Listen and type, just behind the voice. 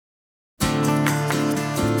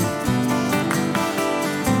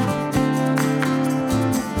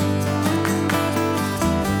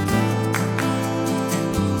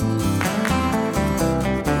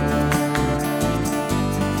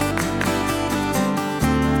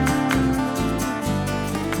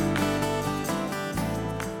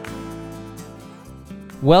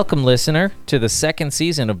Welcome, listener, to the second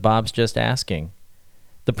season of Bob's Just Asking.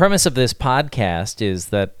 The premise of this podcast is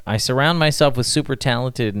that I surround myself with super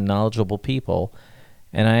talented and knowledgeable people,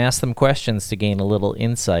 and I ask them questions to gain a little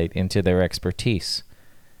insight into their expertise.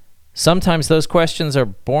 Sometimes those questions are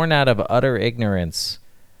born out of utter ignorance.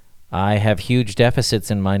 I have huge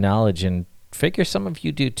deficits in my knowledge, and figure some of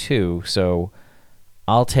you do too, so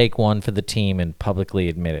I'll take one for the team and publicly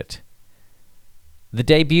admit it. The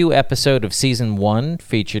debut episode of Season 1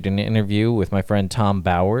 featured an interview with my friend Tom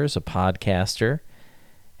Bowers, a podcaster,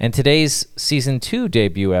 and today's Season 2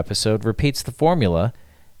 debut episode repeats the formula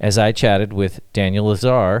as I chatted with Daniel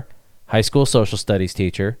Lazar, high school social studies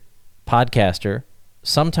teacher, podcaster,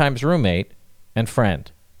 sometimes roommate, and friend.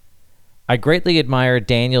 I greatly admire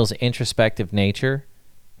Daniel's introspective nature,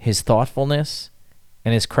 his thoughtfulness,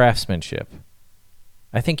 and his craftsmanship.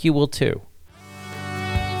 I think you will too.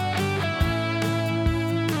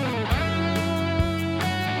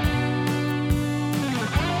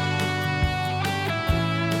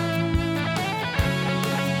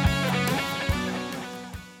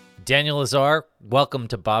 Daniel Lazar, welcome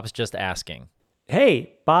to Bob's Just Asking.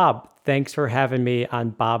 Hey, Bob, thanks for having me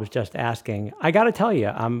on Bob's Just Asking. I got to tell you,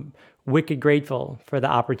 I'm wicked grateful for the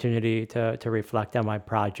opportunity to reflect on my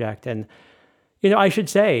project. And, I should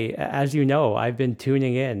say, as you know, I've been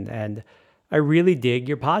tuning in and I really dig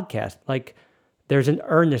your podcast. Like, there's an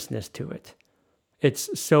earnestness to it.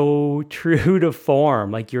 It's so true to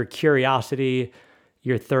form, like your curiosity,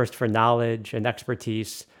 your thirst for knowledge and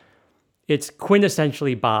expertise. It's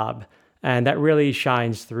quintessentially Bob, and that really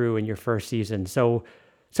shines through in your first season. So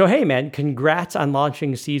hey, man, congrats on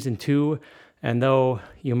launching Season 2. And though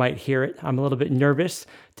you might hear it, I'm a little bit nervous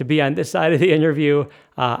to be on this side of the interview.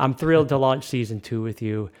 I'm thrilled to launch Season 2 with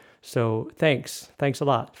you. So thanks a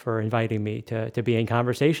lot for inviting me to be in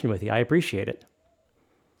conversation with you. I appreciate it.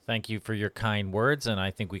 Thank you for your kind words, and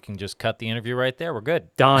I think we can just cut the interview right there. We're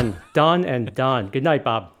good. Done and done. Good night,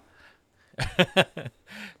 Bob.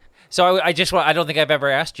 So I don't think I've ever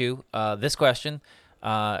asked you this question.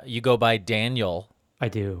 You go by Daniel. I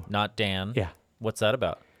do. Not Dan. Yeah. What's that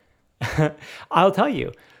about? I'll tell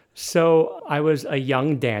you. So I was a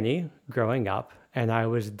young Danny growing up, and I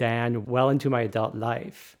was Dan well into my adult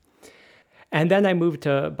life. And then I moved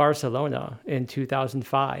to Barcelona in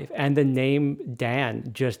 2005, and the name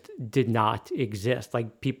Dan just did not exist.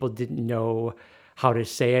 Like, people didn't know how to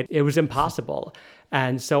say it. It was impossible.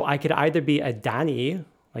 And so I could either be a Danny,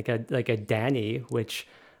 like a Danny, which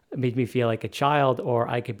made me feel like a child, or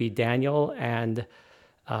I could be Daniel, and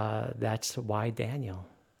that's why Daniel.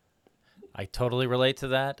 I totally relate to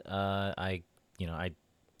that. I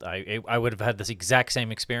would have had this exact same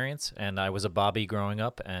experience, and I was a Bobby growing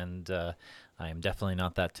up, and I am definitely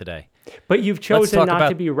not that today. But you've chosen not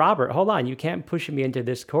to be Robert. Hold on, you can't push me into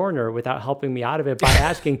this corner without helping me out of it by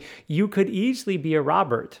asking. You could easily be a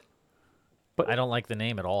Robert. But I don't like the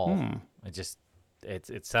name at all.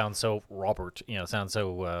 It sounds so Robert, sounds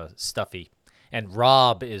so stuffy. And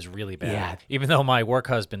Rob is really bad. Yeah. Even though my work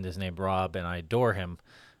husband is named Rob and I adore him,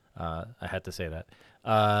 I had to say that.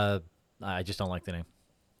 I just don't like the name.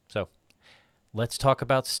 So let's talk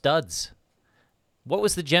about Studs. What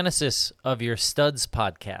was the genesis of your Studs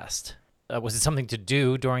podcast? Was it something to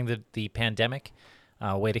do during the pandemic?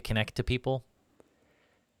 A way to connect to people?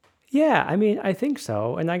 Yeah, I think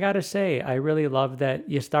so. And I got to say, I really love that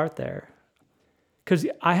you start there. Because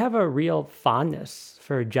I have a real fondness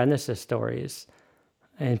for Genesis stories,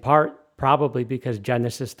 in part probably because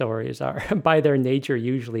Genesis stories are, by their nature,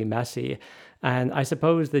 usually messy. And I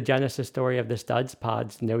suppose the Genesis story of the Studs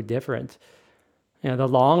pod's no different. The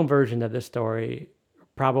long version of the story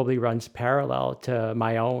probably runs parallel to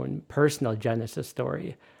my own personal Genesis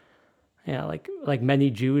story. Like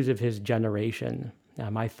many Jews of his generation,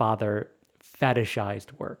 my father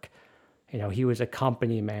fetishized work. He was a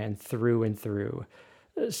company man through and through.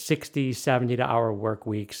 60, 70-hour work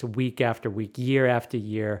weeks, week after week, year after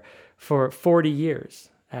year, for 40 years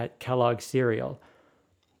at Kellogg Cereal.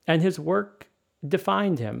 And his work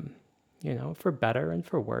defined him, for better and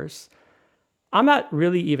for worse. I'm not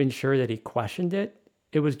really even sure that he questioned it.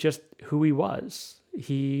 It was just who he was.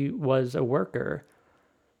 He was a worker.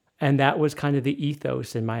 And that was kind of the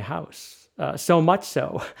ethos in my house. So much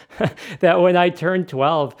so that when I turned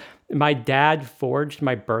 12, my dad forged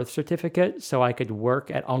my birth certificate so I could work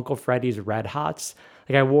at Uncle Freddy's Red Hots.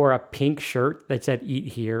 Like, I wore a pink shirt that said "Eat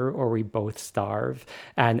here or we both starve."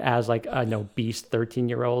 And as like an obese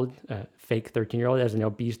 13-year-old, fake 13-year-old, as an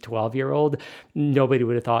obese 12-year-old, nobody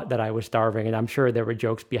would have thought that I was starving. And I'm sure there were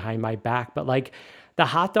jokes behind my back, but like, the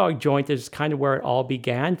hot dog joint is kind of where it all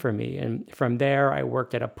began for me. And from there, I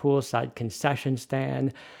worked at a poolside concession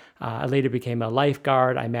stand. I later became a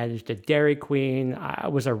lifeguard. I managed a Dairy Queen. I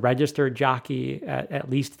was a registered jockey at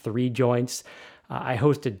least 3 joints. I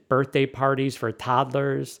hosted birthday parties for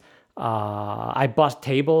toddlers. I bussed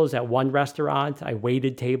tables at one restaurant. I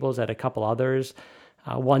waited tables at a couple others.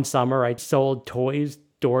 One summer, I sold toys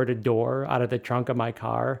door to door out of the trunk of my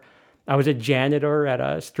car. I was a janitor at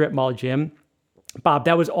a strip mall gym. Bob,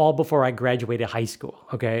 that was all before I graduated high school,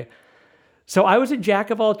 okay? So I was a jack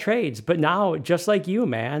of all trades, but now, just like you,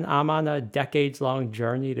 man, I'm on a decades-long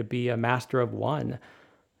journey to be a master of one.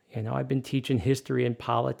 I've been teaching history and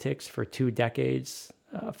politics for 2 decades,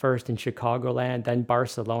 first in Chicagoland, then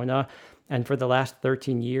Barcelona, and for the last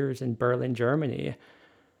 13 years in Berlin, Germany.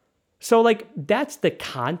 So, that's the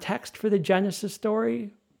context for the Genesis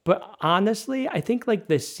story. But honestly, I think,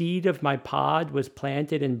 the seed of my pod was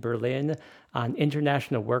planted in Berlin on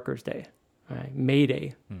International Workers' Day, right? May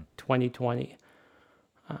Day, 2020.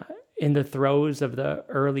 In the throes of the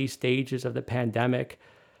early stages of the pandemic,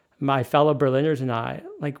 my fellow Berliners and I,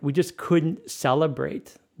 we just couldn't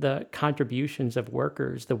celebrate the contributions of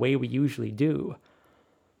workers the way we usually do.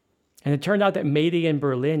 And it turned out that May Day in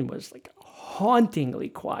Berlin was hauntingly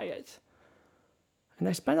quiet. And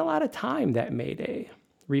I spent a lot of time that May Day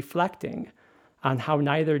reflecting on how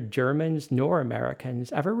neither Germans nor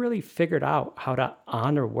Americans ever really figured out how to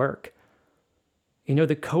honor work.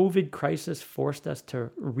 The COVID crisis forced us to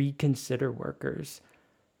reconsider workers.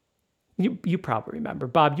 You probably remember.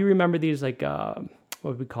 Bob, you remember these, what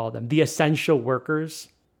would we call them? The essential workers?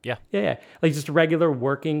 Yeah. Yeah. Just regular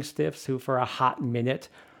working stiffs who for a hot minute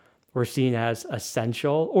were seen as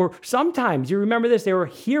essential. Or sometimes, you remember this, they were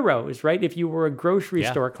heroes, right? If you were a grocery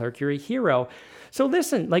store clerk, you're a hero. So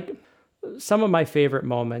listen, some of my favorite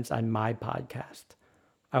moments on my podcast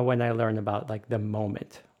are when I learn about the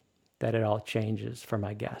moment that it all changes for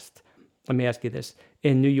my guest. Let me ask you this.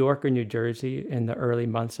 In New York or New Jersey, in the early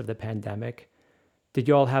months of the pandemic, did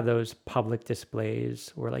you all have those public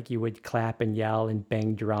displays where you would clap and yell and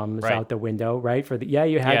bang drums out the window, right?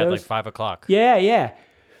 You had those? 5 o'clock. Yeah.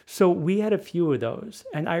 So we had a few of those.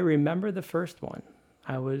 And I remember the first one.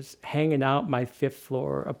 I was hanging out my 5th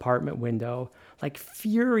floor apartment window,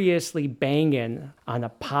 furiously banging on a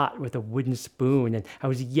pot with a wooden spoon. And I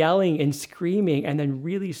was yelling and screaming. And then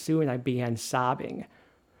really soon I began sobbing,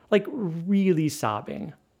 really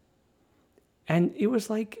sobbing. And it was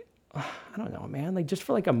I don't know, man, just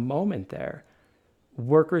for a moment there,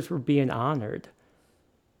 workers were being honored.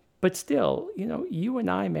 But still, you and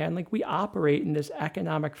I, man, we operate in this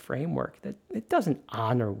economic framework that it doesn't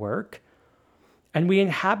honor work. And we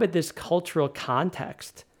inhabit this cultural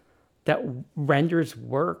context that renders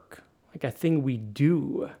work a thing we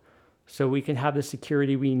do so we can have the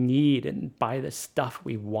security we need and buy the stuff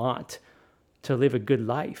we want to live a good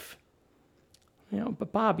life.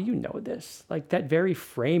 But Bob, you know this, that very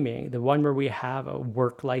framing, the one where we have a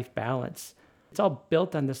work-life balance, it's all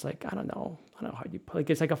built on this, I don't know how you put it.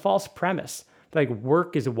 It's a false premise.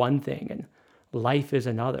 Work is one thing and life is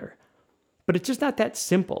another. But it's just not that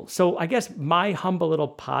simple. So I guess my humble little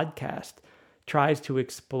podcast tries to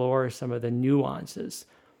explore some of the nuances,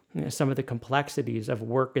 some of the complexities of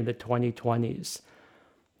work in the 2020s.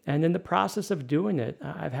 And in the process of doing it,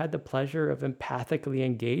 I've had the pleasure of empathically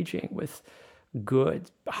engaging with good,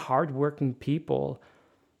 hardworking people,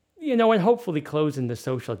 and hopefully closing the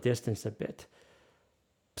social distance a bit.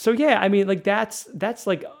 So yeah, I mean, that's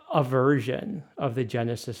a version of the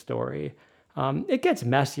Genesis story. It gets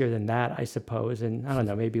messier than that, I suppose. And I don't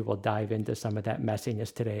know, maybe we'll dive into some of that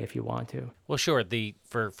messiness today if you want to. Well, sure.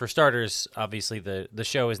 For starters, obviously the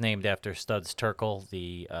show is named after Studs Terkel,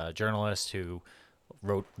 the journalist who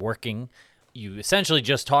wrote Working. You essentially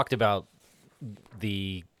just talked about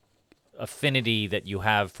the affinity that you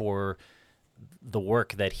have for the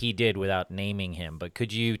work that he did without naming him. But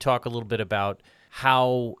could you talk a little bit about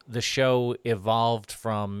how the show evolved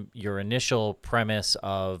from your initial premise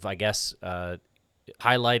of, I guess,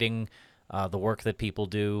 highlighting the work that people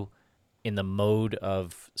do in the mode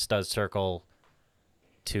of Studs Terkel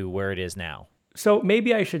to where it is now? So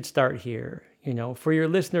maybe I should start here. For your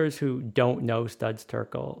listeners who don't know Studs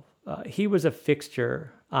Terkel, he was a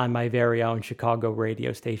fixture on my very own Chicago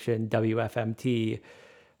radio station, WFMT.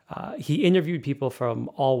 He interviewed people from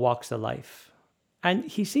all walks of life. And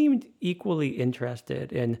he seemed equally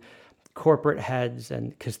interested in corporate heads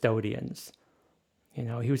and custodians.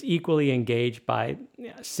 He was equally engaged by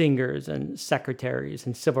singers and secretaries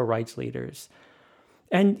and civil rights leaders.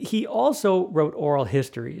 And he also wrote oral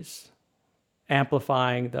histories,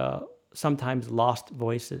 amplifying the sometimes lost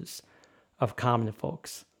voices of common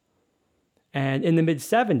folks. And in the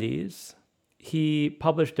mid-70s, he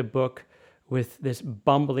published a book with this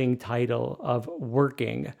bumbling title of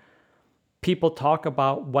Working, people talk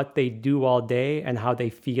about what they do all day and how they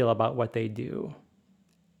feel about what they do.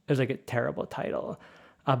 It was like a terrible title.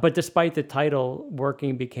 But despite the title,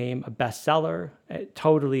 Working became a bestseller. It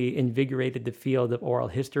totally invigorated the field of oral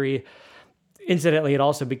history. Incidentally, it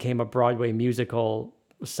also became a Broadway musical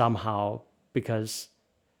somehow because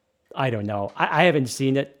I don't know. I haven't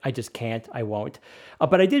seen it. I just can't. I won't.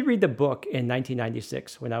 But I did read the book in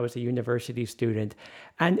 1996 when I was a university student,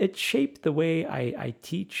 and it shaped the way I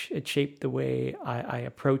teach. It shaped the way I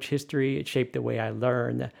approach history. It shaped the way I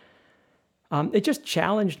learn. It just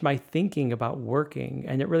challenged my thinking about working,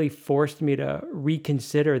 and it really forced me to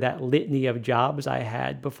reconsider that litany of jobs I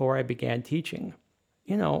had before I began teaching.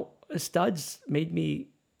 You know, studs made me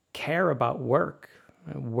care about work,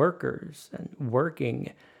 workers, and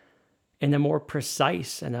working in a more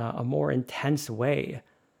precise and a more intense way.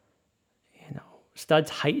 You know,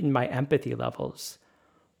 studs heightened my empathy levels.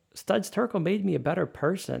 Studs Terkel made me a better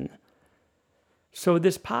person. So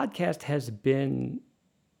this podcast has been,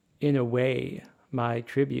 in a way, my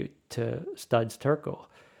tribute to Studs Terkel,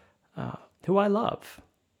 who I love.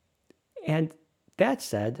 And that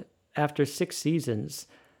said, after 6 seasons,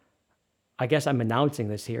 I guess I'm announcing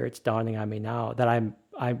this here, it's dawning on me now, that I'm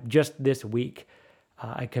just this week,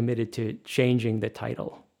 I committed to changing the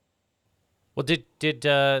title. Well, did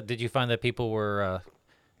you find that people were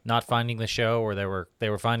not finding the show, or they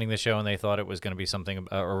were finding the show and they thought it was going to be something,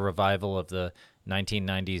 a revival of the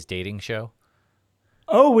 1990s dating show?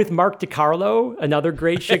 Oh, with Mark DiCarlo, another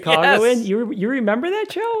great Chicagoan. Yes. You remember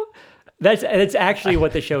that show? That's actually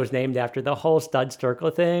what the show is named after. The whole Studs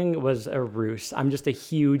Terkel thing was a ruse. I'm just a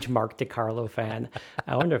huge Mark DiCarlo fan.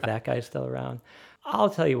 I wonder if that guy's still around. I'll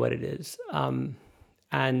tell you what it is.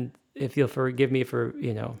 And if you'll forgive me for,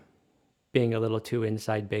 being a little too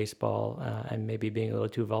inside baseball and maybe being a little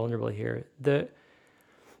too vulnerable here. The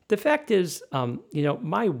fact is,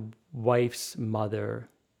 my wife's mother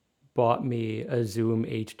bought me a Zoom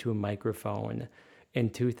H2 microphone in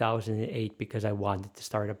 2008 because I wanted to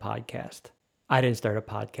start a podcast. I didn't start a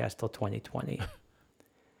podcast till 2020.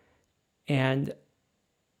 And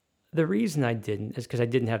the reason I didn't is because I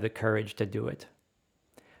didn't have the courage to do it.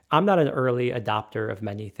 I'm not an early adopter of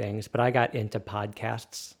many things, but I got into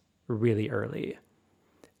podcasts really early.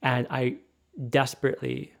 And I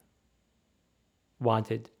desperately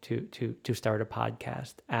wanted to start a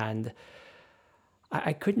podcast. And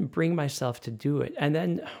I couldn't bring myself to do it. And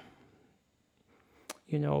then,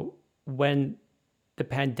 when the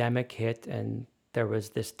pandemic hit and there was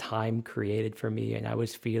this time created for me and I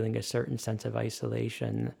was feeling a certain sense of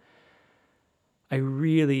isolation, I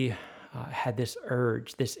really had this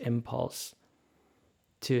urge, this impulse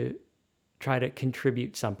to try to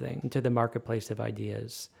contribute something to the marketplace of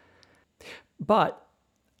ideas. But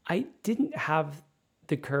I didn't have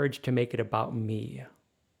the courage to make it about me.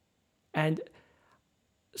 And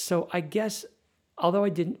so I guess, although I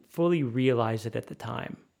didn't fully realize it at the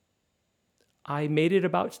time, I made it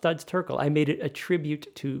about Studs Terkel. I made it a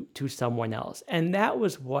tribute to someone else. And that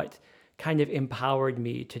was what kind of empowered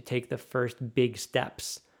me to take the first big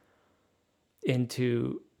steps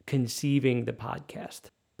into conceiving the podcast.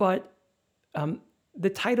 But the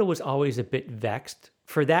title was always a bit vexed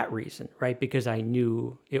for that reason, right? Because I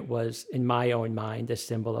knew it was, in my own mind, a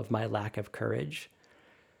symbol of my lack of courage.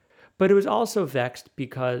 But it was also vexed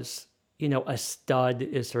because, a stud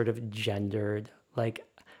is sort of gendered. Like,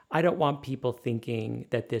 I don't want people thinking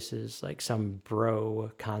that this is like some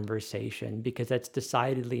bro conversation, because that's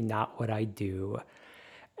decidedly not what I do.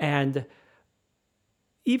 And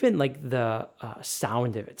even like the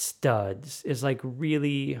sound of it, studs, is like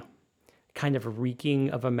really kind of reeking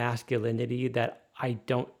of a masculinity that I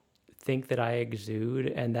don't think that I exude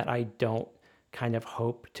and that I don't kind of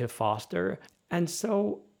hope to foster. And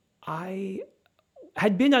so I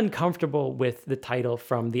had been uncomfortable with the title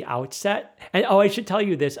from the outset. And I should tell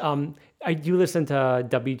you this. I do listen to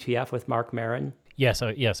WTF with Mark Maron. Yes,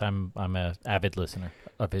 I'm an avid listener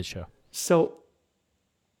of his show. So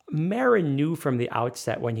Maron knew from the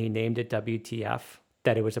outset when he named it WTF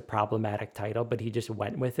that it was a problematic title, but he just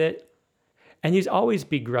went with it. And he's always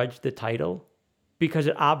begrudged the title because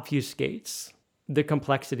it obfuscates the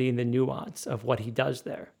complexity and the nuance of what he does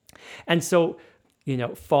there. And so,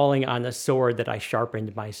 falling on a sword that I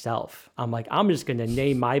sharpened myself, I'm like, I'm just going to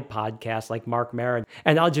name my podcast like Mark Maron,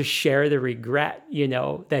 and I'll just share the regret,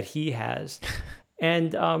 that he has.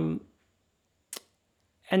 And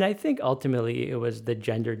I think ultimately it was the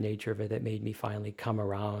gendered nature of it that made me finally come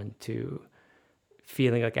around to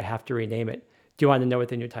feeling like I have to rename it. Do you want to know what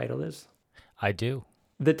the new title is? I do.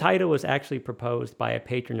 The title was actually proposed by a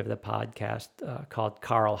patron of the podcast called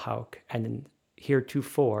Carl Hauk, and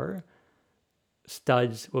heretofore,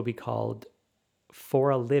 Studs will be called for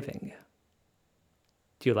a living.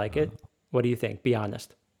 Do you like it? What do you think? Be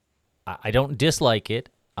honest. I don't dislike it.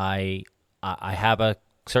 I have a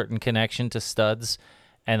certain connection to Studs,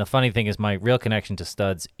 and the funny thing is, my real connection to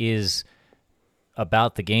Studs is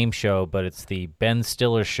about the game show, but it's the Ben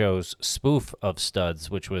Stiller show's spoof of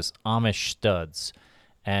Studs, which was Amish Studs.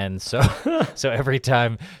 And so, every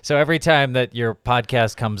time that your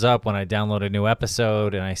podcast comes up, when I download a new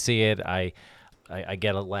episode and I see it, I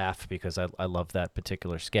get a laugh because I love that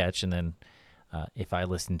particular sketch. And then if I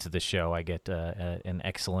listen to the show, I get an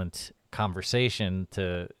excellent conversation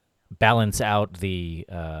to balance out the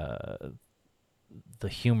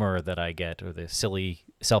humor that I get, or the silly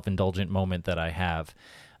self-indulgent moment that I have.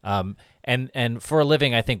 And For a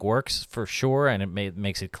Living, I think, works for sure, and it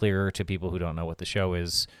makes it clearer to people who don't know what the show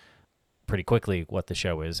is pretty quickly what the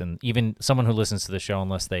show is. And even someone who listens to the show,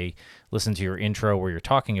 unless they listen to your intro where you're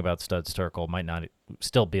talking about Studs Terkel, might not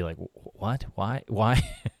still be like, what? Why?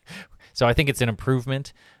 So I think it's an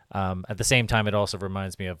improvement. At the same time, it also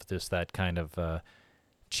reminds me of just that kind of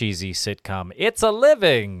cheesy sitcom, It's a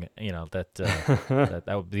Living, that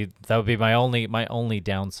would be my only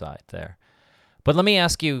downside there. But let me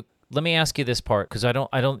ask you this part, because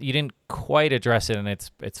you didn't quite address it, and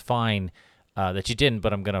it's fine that you didn't,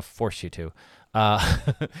 but I'm gonna force you to.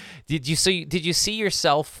 Did you see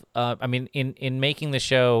yourself? In making the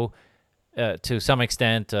show, to some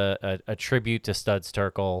extent, a tribute to Studs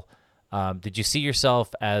Terkel. Did you see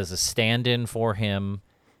yourself as a stand-in for him?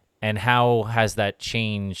 And how has that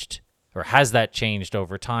changed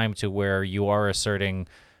over time to where you are asserting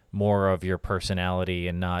more of your personality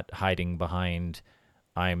and not hiding behind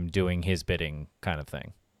I'm doing his bidding kind of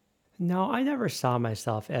thing? No, I never saw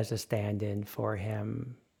myself as a stand-in for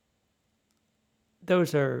him.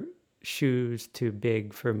 Those are shoes too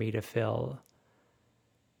big for me to fill.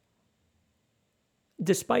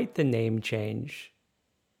 Despite the name change,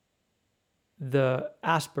 the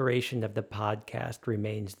aspiration of the podcast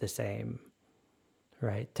remains the same,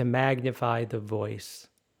 right? To magnify the voice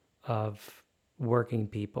of working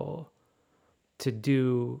people, to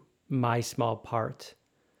do my small part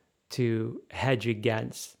to hedge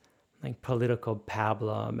against like political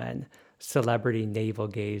pablum and celebrity navel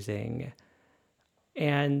gazing.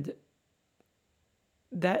 And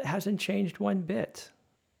that hasn't changed one bit.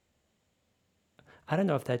 I don't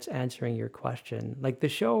know if that's answering your question. Like the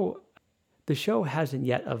show hasn't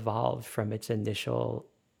yet evolved from its initial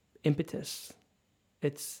impetus.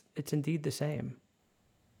 It's indeed the same.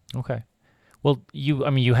 Okay. Well,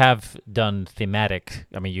 you have done thematic.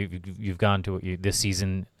 You've gone to this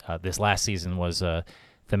season. This last season was a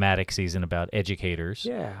thematic season about educators.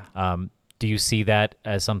 Yeah. Do you see that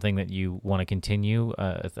as something that you want to continue,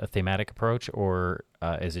 a thematic approach, or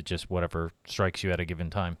is it just whatever strikes you at a given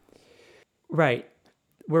time? Right.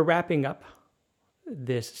 We're wrapping up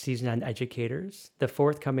this season on educators. The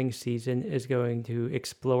forthcoming season is going to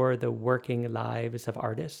explore the working lives of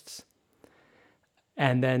artists.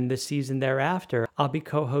 And then the season thereafter, I'll be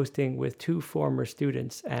co-hosting with 2 former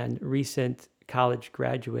students and recent college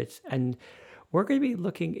graduates. And we're going to be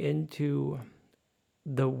looking into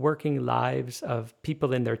the working lives of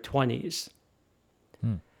people in their 20s.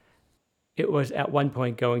 It was at one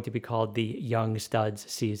point going to be called the Young Studs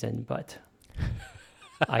season, but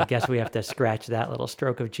I guess we have to scratch that little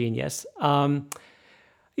stroke of genius.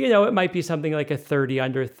 It might be something like a 30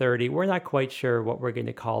 under 30. We're not quite sure what we're going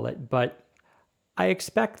to call it, but I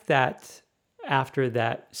expect that after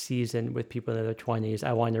that season with people in their 20s,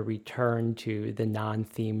 I want to return to the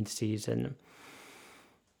non-themed season.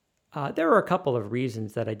 There are a couple of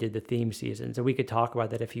reasons that I did the theme seasons, and we could talk about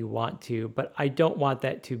that if you want to, but I don't want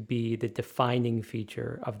that to be the defining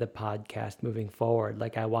feature of the podcast moving forward.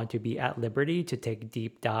 Like, I want to be at liberty to take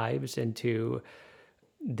deep dives into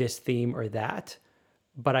this theme or that.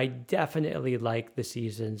 But I definitely like the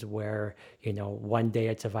seasons where, one day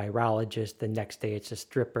it's a virologist, the next day it's a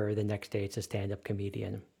stripper, the next day it's a stand-up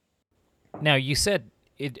comedian. Now, you said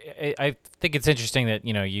I think it's interesting that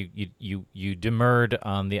you demurred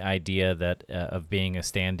on the idea that of being a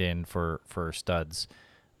stand-in for Studs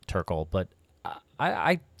Terkel, but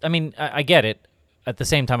I get it. At the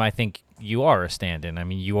same time, I think you are a stand-in. I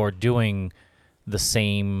mean, you are doing the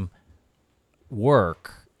same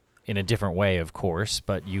work in a different way, of course,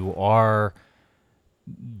 but you are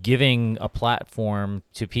giving a platform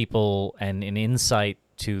to people and an insight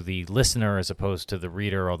to the listener as opposed to the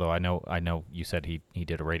reader. Although I know you said he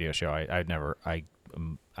did a radio show. I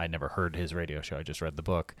never heard his radio show. I just read the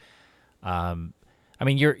book.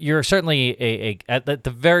 You're certainly a at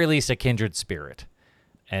the very least a kindred spirit,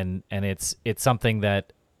 and it's something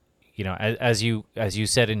that as you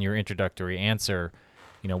said in your introductory answer,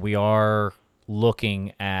 we are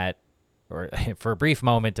looking at, or for a brief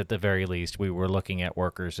moment at the very least, we were looking at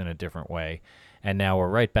workers in a different way. And now we're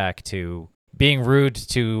right back to being rude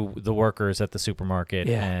to the workers at the supermarket.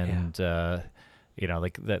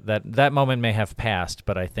 Like that moment may have passed,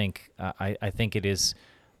 but I think I think it is.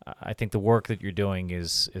 I think the work that you're doing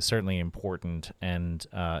is certainly important, and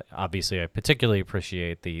obviously I particularly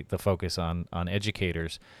appreciate the focus on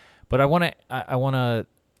educators. But I want to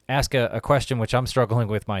ask a question which I'm struggling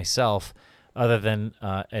with myself, other than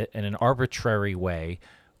in an arbitrary way.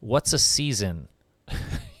 What's a season?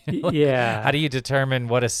 Yeah. How do you determine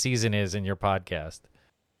what a season is in your podcast?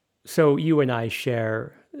 So you and I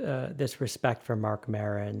share this respect for Marc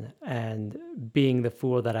Maron, and being the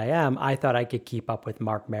fool that I am, I thought I could keep up with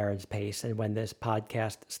Marc Maron's pace. And when this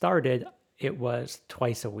podcast started, it was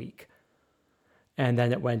twice a week. And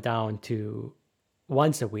then it went down to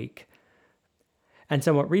once a week. And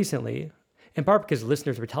somewhat recently, in part because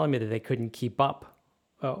listeners were telling me that they couldn't keep up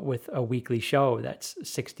with a weekly show that's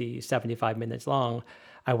 60, 75 minutes long,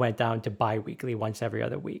 I went down to bi-weekly, once every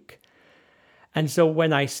other week. And so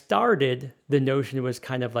when I started, the notion was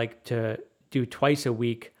kind of like to do twice a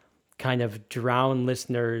week, kind of drown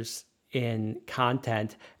listeners in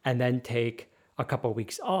content, and then take a couple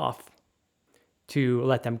weeks off to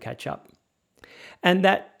let them catch up. And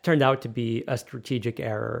that turned out to be a strategic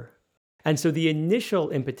error. And so the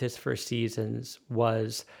initial impetus for seasons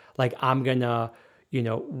was like, I'm going to,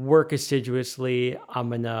 work assiduously. I'm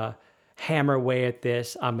going to hammer away at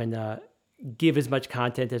this. I'm going to give as much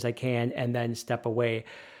content as I can, and then step away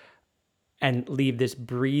and leave this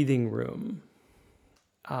breathing room.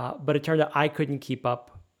 But it turned out I couldn't keep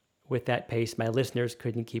up with that pace. My listeners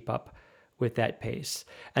couldn't keep up with that pace.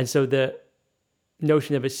 And so the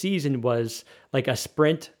notion of a season was like a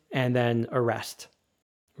sprint and then a rest,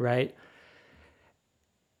 right?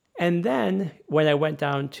 And then when I went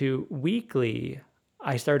down to weekly,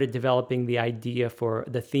 I started developing the idea for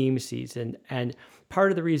the theme season. And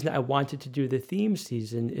part of the reason I wanted to do the theme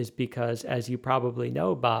season is because, as you probably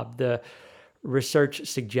know, Bob, the research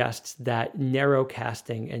suggests that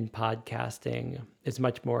narrowcasting in podcasting is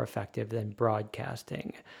much more effective than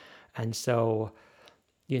broadcasting. And so,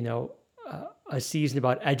 a season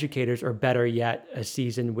about educators, or better yet, a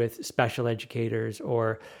season with special educators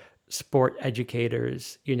or sport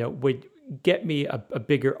educators, would get me a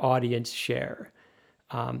bigger audience share.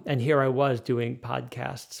 And here I was doing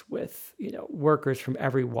podcasts with, workers from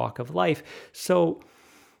every walk of life. So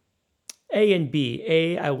A and B.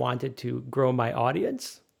 A, I wanted to grow my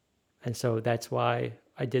audience. And so that's why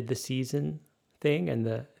I did the season thing and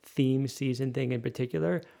the theme season thing in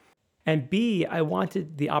particular. And B, I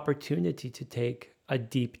wanted the opportunity to take a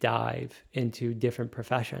deep dive into different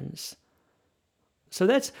professions. So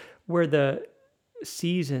that's where the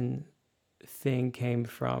season thing came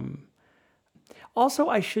from. Also,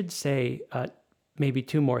 I should say maybe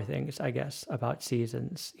two more things, I guess, about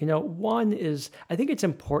seasons. One is I think it's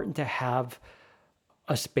important to have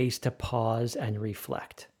a space to pause and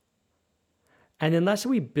reflect. And unless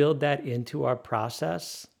we build that into our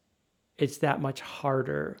process, it's that much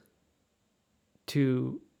harder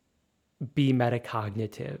to be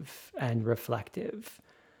metacognitive and reflective.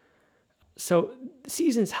 So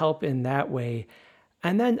seasons help in that way.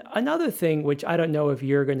 And then another thing, which I don't know if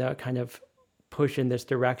you're going to kind of push in this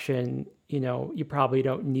direction, you probably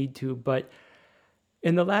don't need to, but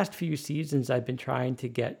in the last few seasons, I've been trying to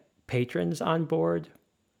get patrons on board.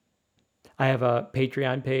 I have a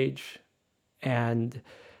Patreon page, and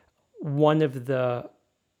one of the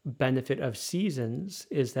benefit of seasons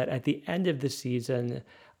is that at the end of the season,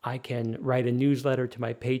 I can write a newsletter to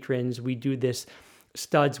my patrons. We do this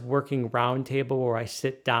Studs Working Roundtable where I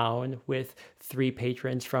sit down with 3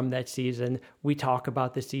 patrons from that season. We talk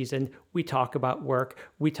about the season. We talk about work.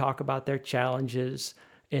 We talk about their challenges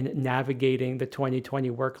in navigating the 2020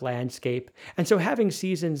 work landscape. And so having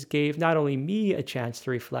seasons gave not only me a chance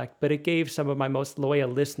to reflect, but it gave some of my most loyal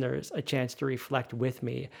listeners a chance to reflect with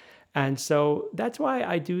me. And so that's why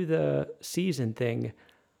I do the season thing.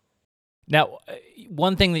 Now,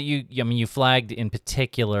 one thing that you flagged in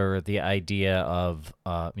particular, the idea of,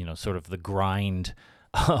 sort of the grind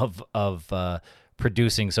of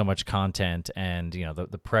producing so much content, and,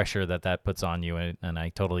 the pressure that puts on you. And I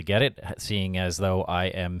totally get it, seeing as though I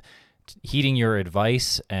am heeding your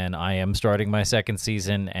advice and I am starting my second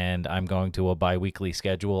season and I'm going to a bi-weekly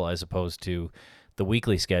schedule as opposed to the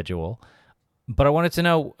weekly schedule. But I wanted to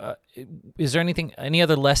know, is there any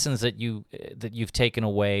other lessons that you've taken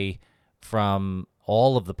away from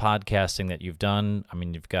all of the podcasting that you've done? I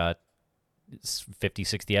mean, you've got 50,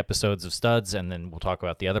 60 episodes of Studs, and then we'll talk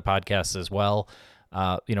about the other podcasts as well.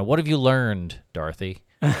 What have you learned, Dorothy?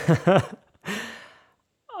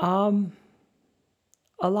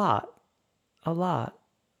 A lot, a lot.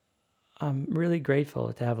 I'm really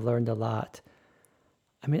grateful to have learned a lot.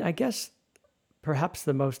 I mean, I guess perhaps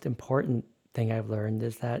the most important thing I've learned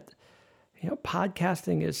is that,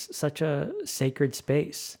 podcasting is such a sacred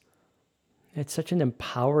space. It's such an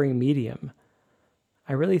empowering medium.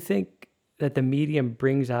 I really think that the medium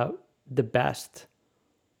brings out the best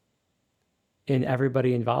in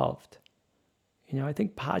everybody involved. I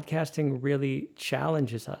think podcasting really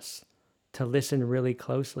challenges us to listen really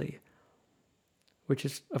closely, which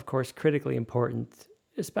is, of course, critically important,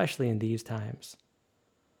 especially in these times.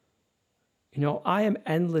 I am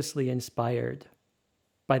endlessly inspired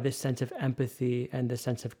by this sense of empathy and the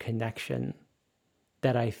sense of connection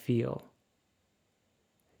that I feel.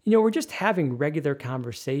 We're just having regular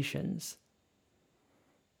conversations,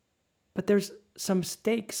 but there's some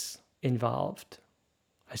stakes involved,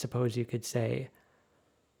 I suppose you could say.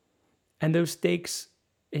 And those stakes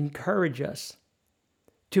encourage us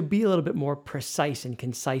to be a little bit more precise and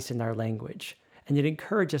concise in our language. And it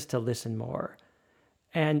encourages us to listen more.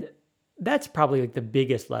 And that's probably like the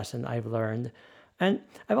biggest lesson I've learned. And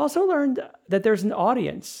I've also learned that there's an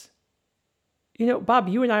audience. Bob,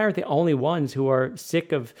 you and I aren't the only ones who are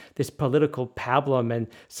sick of this political pablum and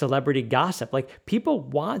celebrity gossip. Like, people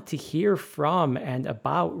want to hear from and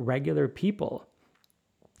about regular people.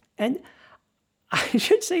 And I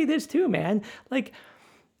should say this too, man. Like,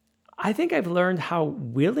 I think I've learned how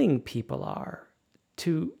willing people are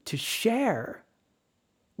to share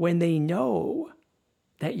when they know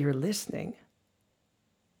that you're listening.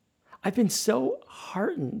 I've been so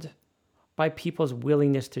heartened by people's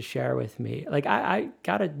willingness to share with me. Like, I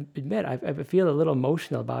gotta admit, I feel a little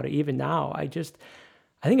emotional about it even now. I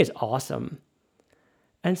think it's awesome.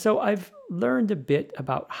 And so I've learned a bit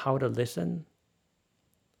about how to listen.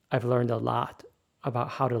 I've learned a lot about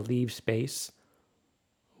how to leave space,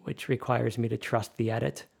 which requires me to trust the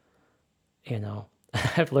edit.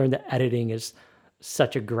 I've learned that editing is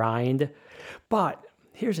such a grind. But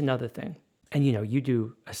here's another thing. And you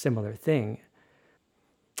do a similar thing.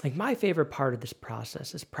 Like, my favorite part of this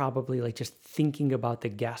process is probably like just thinking about the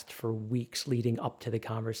guest for weeks leading up to the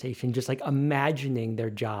conversation, just like imagining their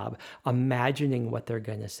job, imagining what they're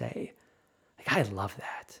going to say. Like, I love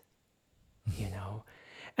that,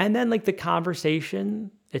 And then like the conversation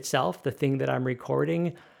itself, the thing that I'm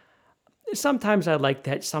recording, sometimes I like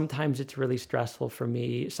that. Sometimes it's really stressful for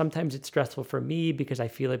me. Sometimes it's stressful for me because I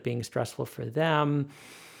feel it being stressful for them.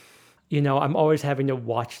 I'm always having to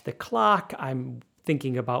watch the clock. I'm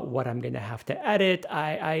thinking about what I'm going to have to edit.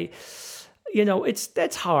 That's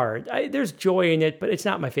hard. There's joy in it, but it's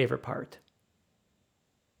not my favorite part.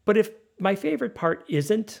 But if my favorite part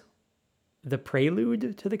isn't the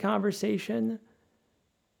prelude to the conversation,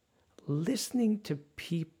 listening to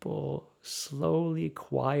people slowly,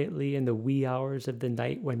 quietly in the wee hours of the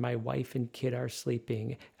night when my wife and kid are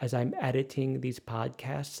sleeping as I'm editing these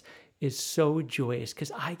podcasts is so joyous,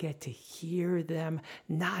 because I get to hear them,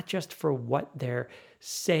 not just for what they're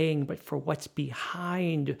saying, but for what's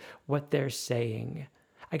behind what they're saying.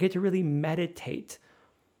 I get to really meditate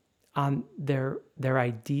on their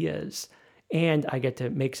ideas, and I get to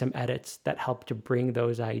make some edits that help to bring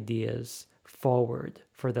those ideas forward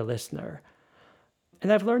for the listener.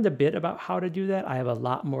 And I've learned a bit about how to do that. I have a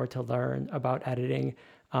lot more to learn about editing,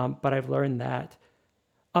 but I've learned that.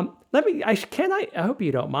 I hope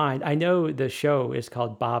you don't mind. I know the show is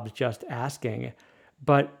called Bob's Just Asking,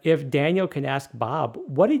 but if Daniel can ask Bob,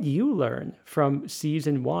 what did you learn from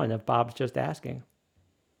season 1 of Bob's Just Asking?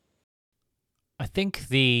 I think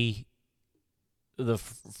the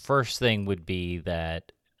first thing would be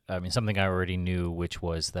that, something I already knew, which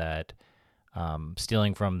was that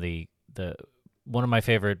stealing from the one of my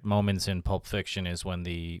favorite moments in Pulp Fiction is when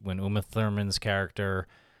Uma Thurman's character,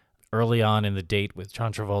 early on in the date with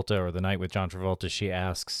John Travolta, or the night with John Travolta, she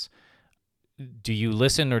asks, "Do you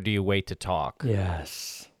listen or do you wait to talk?"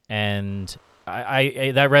 Yes. And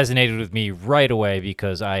I that resonated with me right away,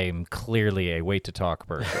 because I am clearly a wait to talk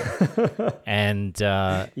person. And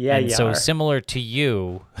so similar to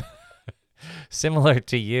you,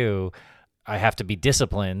 I have to be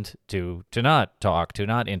disciplined to not talk, to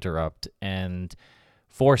not interrupt, and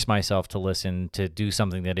force myself to listen, to do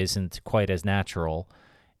something that isn't quite as natural.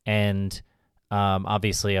 And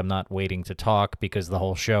obviously I'm not waiting to talk, because the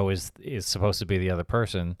whole show is supposed to be the other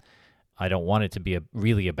person. I don't want it to be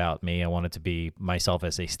really about me. I want it to be myself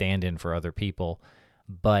as a stand-in for other people.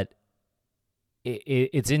 But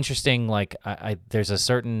it's interesting. Like, there's a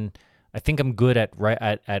certain, I think I'm good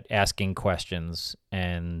at asking questions,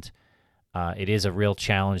 and it is a real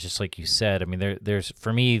challenge, just like you said. I mean, there's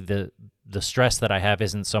for me, the stress that I have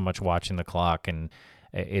isn't so much watching the clock and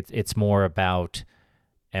It's more about,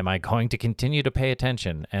 am I going to continue to pay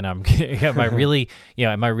attention? And am I really,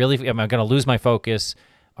 am I going to lose my focus?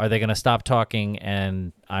 Are they going to stop talking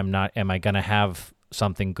and am I going to have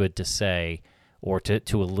something good to say, or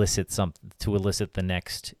to elicit the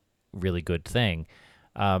next really good thing?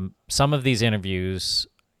 Some of these interviews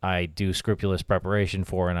I do scrupulous preparation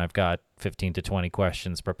for, and I've got 15 to 20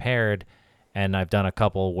 questions prepared, and I've done a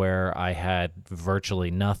couple where I had virtually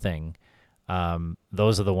nothing.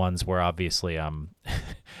 Those are the ones where obviously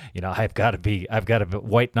I've got to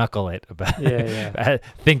white knuckle it about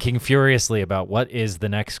thinking furiously about what is the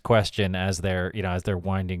next question as they're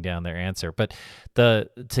winding down their answer. But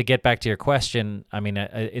to get back to your question, I mean,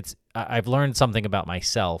 I've learned something about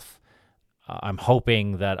myself. I'm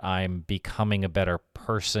hoping that I'm becoming a better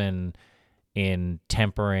person in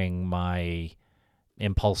tempering my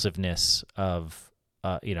impulsiveness of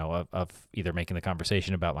either making the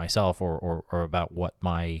conversation about myself or about what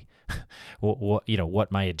my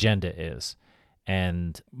what my agenda is.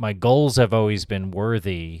 And my goals have always been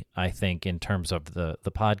worthy, I think, in terms of the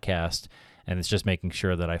podcast, and it's just making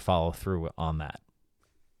sure that I follow through on that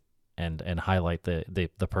and highlight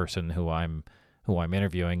the person who I'm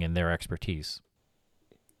interviewing and their expertise.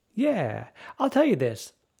 Yeah, I'll tell you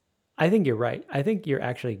this. I think you're right. I think you're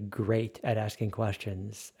actually great at asking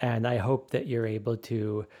questions. And I hope that you're able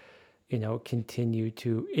to, continue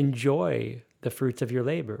to enjoy the fruits of your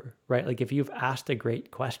labor, right? Like if you've asked a great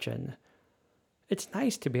question, it's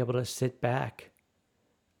nice to be able to sit back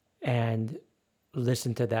and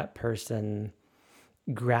listen to that person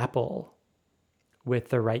grapple with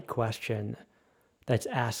the right question that's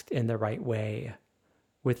asked in the right way,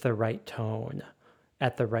 with the right tone,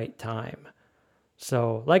 at the right time.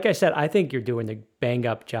 So, like I said, I think you're doing a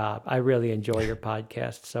bang-up job. I really enjoy your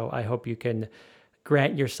podcast, so I hope you can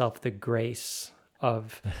grant yourself the grace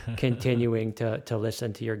of continuing to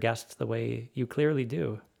listen to your guests the way you clearly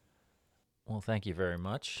do. Well, thank you very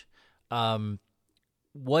much.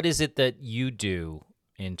 What is it that you do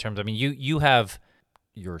in terms? I mean, you have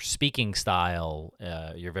your speaking style.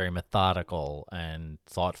 You're very methodical and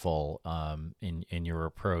thoughtful in your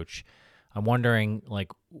approach. I'm wondering, like,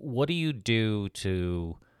 what do you do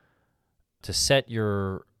to set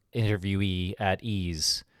your interviewee at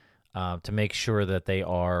ease, to make sure that they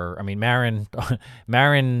are? I mean,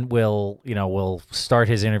 Marin will start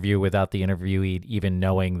his interview without the interviewee even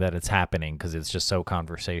knowing that it's happening because it's just so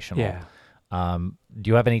conversational. Yeah. Do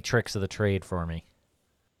you have any tricks of the trade for me?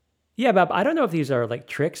 Yeah, Bob, I don't know if these are like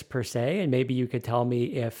tricks per se, and maybe you could tell me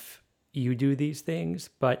if you do these things,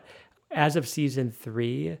 but as of season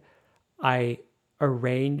 3, I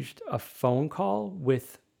arranged a phone call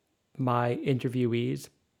with my interviewees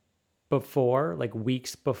before, like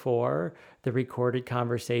weeks before the recorded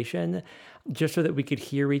conversation, just so that we could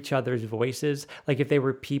hear each other's voices. Like if they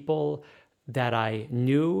were people that I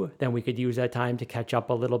knew, then we could use that time to catch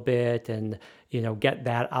up a little bit and, get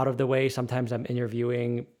that out of the way. Sometimes I'm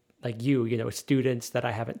interviewing like students that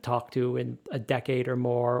I haven't talked to in a decade or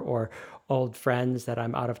more, or old friends that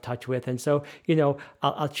I'm out of touch with. And so,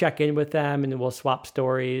 I'll check in with them and we'll swap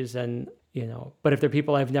stories and, but if they're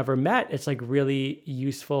people I've never met, it's like really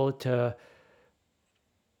useful to,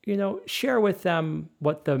 share with them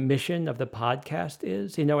what the mission of the podcast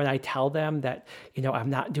is, and I tell them that,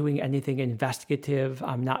 I'm not doing anything investigative.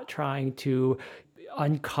 I'm not trying to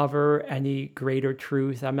uncover any greater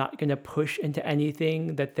truth. I'm not going to push into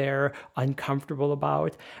anything that they're uncomfortable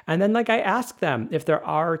about. And then I ask them if there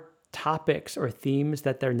are topics or themes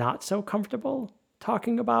that they're not so comfortable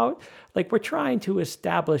talking about. Like we're trying to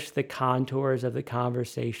establish the contours of the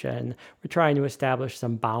conversation. We're trying to establish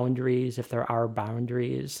some boundaries if there are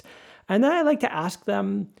boundaries. And then I like to ask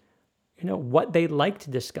them, what they like to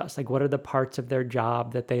discuss. Like what are the parts of their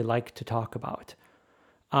job that they like to talk about?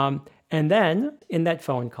 And then in that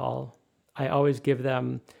phone call, I always give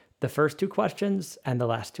them the first 2 questions and the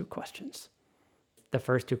last 2 questions. The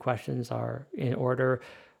first 2 questions are in order: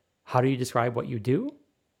 how do you describe what you do?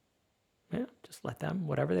 Yeah, just let them,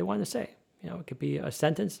 whatever they want to say. It could be a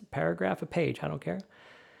sentence, a paragraph, a page, I don't care.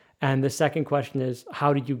 And the second question is,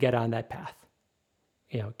 how did you get on that path?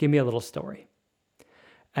 Give me a little story.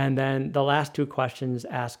 And then the last 2 questions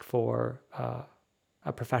ask for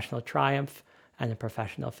a professional triumph and a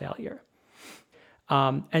professional failure.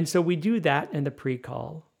 And so we do that in the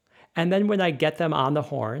pre-call. And then when I get them on the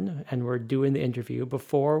horn and we're doing the interview,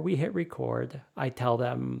 before we hit record, I tell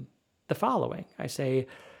them the following. I say,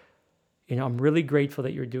 I'm really grateful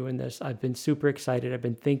that you're doing this. I've been super excited. I've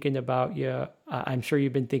been thinking about you. I'm sure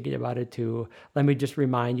you've been thinking about it too. Let me just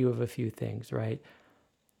remind you of a few things, right?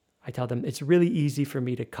 I tell them it's really easy for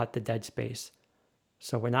me to cut the dead space.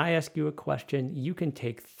 So when I ask you a question, you can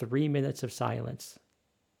take 3 minutes of silence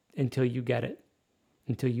until you get it,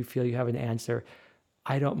 until you feel you have an answer.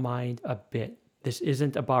 I don't mind a bit. This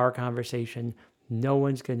isn't a bar conversation. No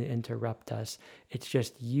one's going to interrupt us. It's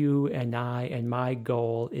just you and I, and my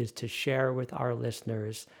goal is to share with our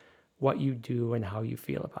listeners what you do and how you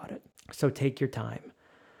feel about it. So take your time.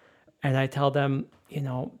 And I tell them,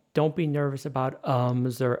 don't be nervous about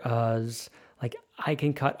ums or uhs. Like, I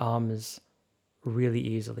can cut ums really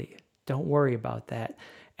easily. Don't worry about that.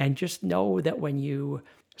 And just know that when you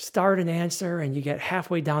start an answer and you get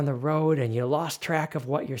halfway down the road and you lost track of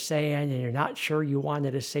what you're saying and you're not sure you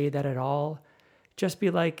wanted to say that at all, just be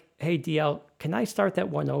like, hey, DL, can I start that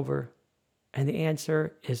one over? And the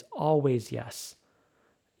answer is always yes.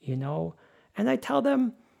 And I tell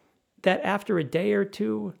them that after a day or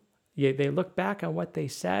two, they look back on what they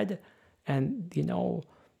said and,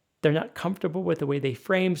 they're not comfortable with the way they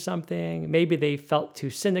frame something. Maybe they felt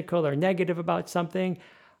too cynical or negative about something.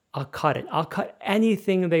 I'll cut it. I'll cut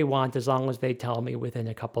anything they want as long as they tell me within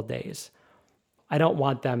a couple days. I don't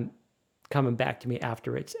want them coming back to me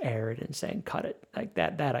after it's aired and saying, cut it. Like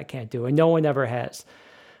that I can't do. And no one ever has.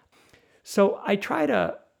 So I try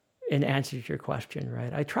to, in answer to your question,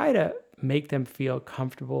 right? I try to make them feel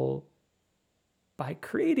comfortable by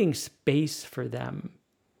creating space for them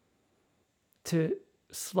to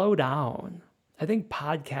slow down. I think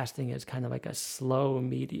podcasting is kind of like a slow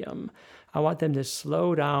medium. I want them to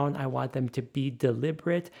slow down. I want them to be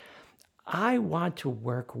deliberate. I want to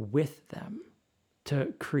work with them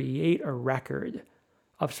to create a record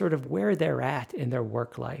of sort of where they're at in their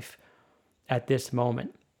work life at this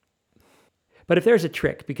moment. But if there's a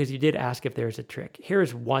trick, because you did ask if there's a trick,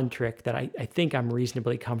 here's one trick that I think I'm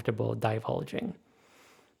reasonably comfortable divulging.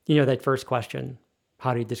 That first question,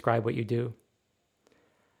 how do you describe what you do?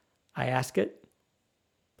 I ask it,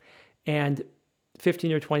 and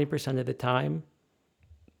 15 or 20% of the time,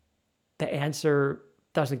 the answer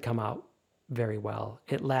doesn't come out very well.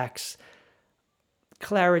 It lacks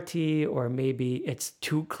clarity, or maybe it's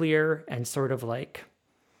too clear and sort of like,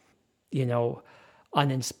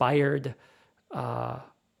 uninspired,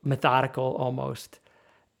 methodical almost.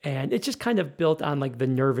 And it's just kind of built on like the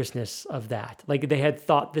nervousness of that. Like they had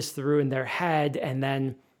thought this through in their head, and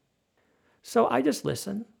then, so I just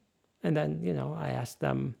listen. And then, I ask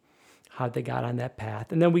them how they got on that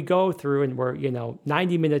path. And then we go through and we're,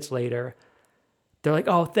 90 minutes later, they're like,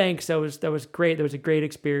 oh, thanks. That was great. That was a great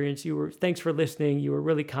experience. Thanks for listening. You were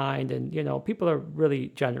really kind. And, people are really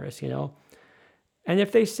generous, And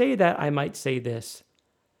if they say that, I might say this: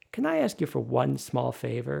 can I ask you for one small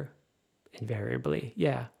favor? Invariably,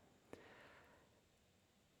 yeah.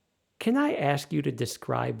 Can I ask you to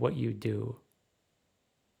describe what you do?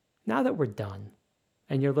 Now that we're done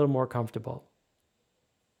and you're a little more comfortable,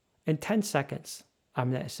 in 10 seconds,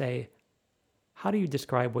 I'm going to say, how do you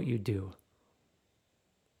describe what you do?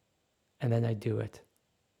 And then I do it.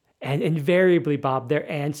 And invariably, Bob, their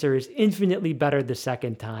answer is infinitely better the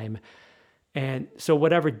second time. And so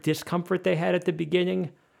whatever discomfort they had at the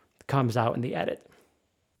beginning comes out in the edit.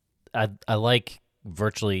 I like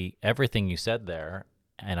virtually everything you said there,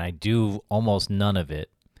 and I do almost none of it.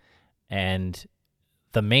 And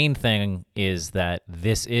the main thing is that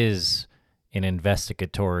this is an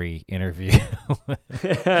investigatory interview,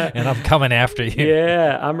 and I'm coming after you.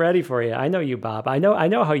 Yeah, I'm ready for you. I know you, Bob. I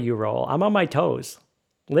know how you roll. I'm on my toes.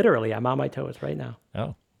 Literally, I'm on my toes right now.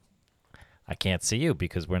 Oh, I can't see you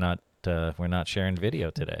because we're not sharing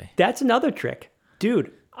video today. That's another trick,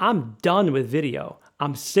 dude. I'm done with video.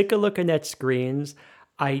 I'm sick of looking at screens.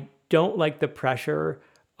 I don't like the pressure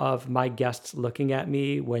of my guests looking at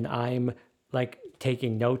me when I'm like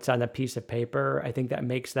taking notes on a piece of paper. I think that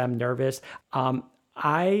makes them nervous.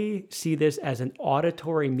 I see this as an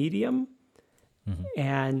auditory medium,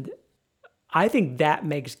 and I think that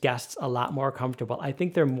makes guests a lot more comfortable. I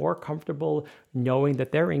think they're more comfortable knowing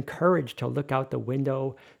that they're encouraged to look out the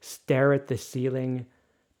window, stare at the ceiling,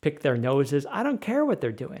 pick their noses. I don't care what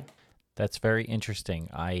they're doing. That's very interesting.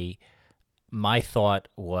 My thought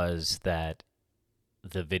was that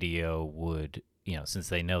the video would, since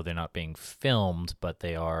they know they're not being filmed, but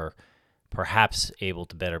they are perhaps able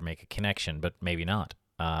to better make a connection, but maybe not.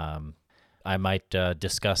 I might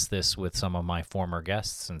discuss this with some of my former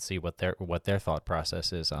guests and see what their thought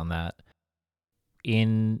process is on that.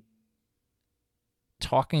 In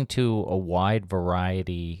talking to a wide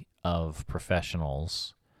variety of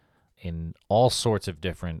professionals in all sorts of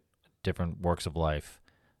different works of life,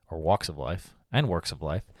 or walks of life, and works of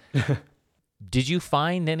life, did you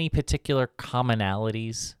find any particular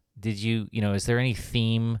commonalities? Did you, is there any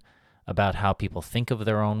theme about how people think of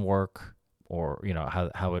their own work, or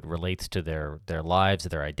how it relates to their lives,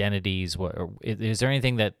 their identities? Is there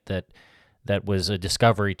anything that was a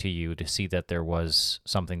discovery to you to see that there was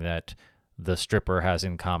something that the stripper has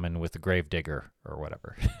in common with the gravedigger or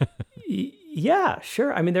whatever? Yeah,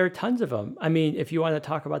 sure. I mean, there are tons of them. I mean, if you want to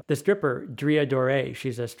talk about the stripper, Drea Dore,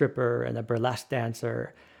 she's a stripper and a burlesque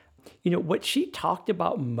dancer. What she talked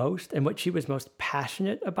about most and what she was most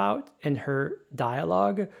passionate about in her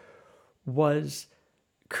dialogue was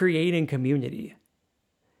creating community.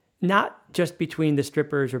 Not just between the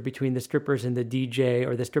strippers or between the strippers and the DJ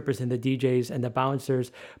or the strippers and the DJs and the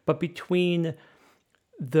bouncers, but between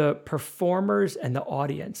the performers and the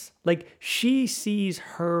audience. Like, she sees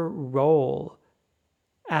her role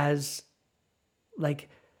as like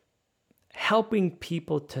helping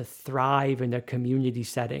people to thrive in a community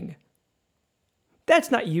setting.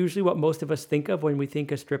 That's not usually what most of us think of when we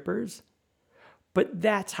think of strippers, but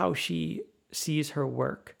that's how she sees her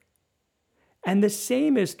work. And the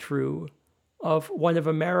same is true of one of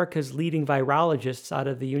America's leading virologists out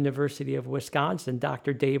of the University of Wisconsin,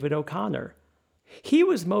 Dr. David O'Connor. He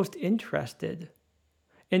was most interested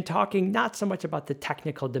in talking not so much about the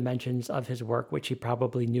technical dimensions of his work, which he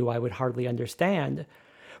probably knew I would hardly understand,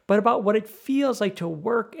 but about what it feels like to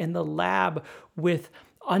work in the lab with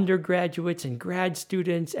undergraduates and grad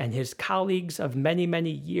students and his colleagues of many,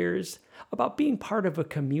 many years, about being part of a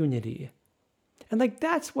community. And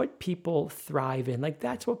that's what people thrive in.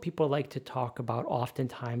 That's what people like to talk about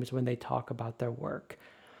oftentimes when they talk about their work.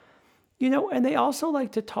 And they also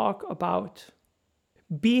like to talk about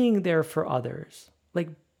being there for others,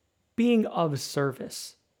 being of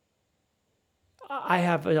service. I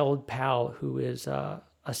have an old pal who is a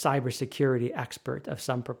cybersecurity expert of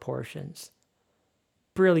some proportions.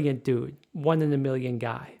 Brilliant dude, 1 in a million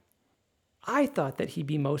guy. I thought that he'd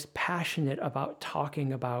be most passionate about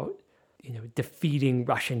talking about, defeating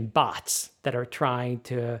Russian bots that are trying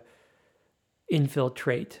to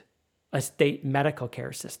infiltrate a state medical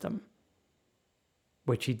care system,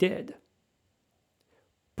 which he did.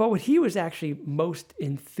 But what he was actually most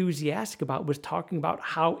enthusiastic about was talking about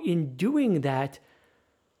how in doing that,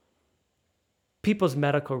 people's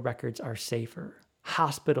medical records are safer,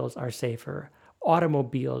 hospitals are safer,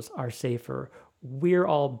 automobiles are safer. We're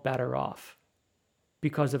all better off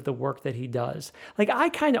because of the work that he does. I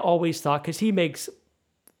kind of always thought, because he makes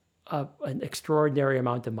an extraordinary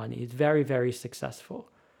amount of money, he's very, very successful.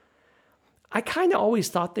 I kind of always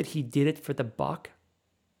thought that he did it for the buck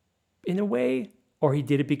in a way, or he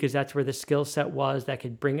did it because that's where the skill set was that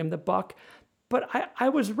could bring him the buck. But I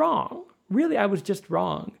was wrong. Really, I was just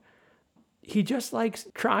wrong. He just likes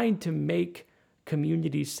trying to make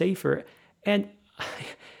communities safer. And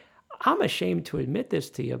I'm ashamed to admit this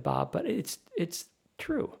to you, Bob, but it's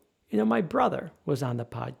true. My brother was on the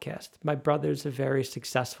podcast. My brother's a very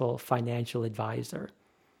successful financial advisor.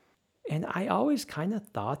 And I always kind of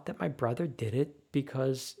thought that my brother did it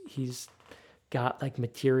because he's got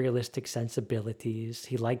materialistic sensibilities.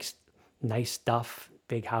 He likes nice stuff,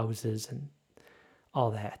 big houses and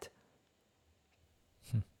all that.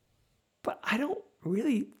 But I don't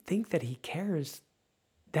really think that he cares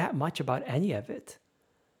that much about any of it.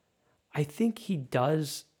 I think he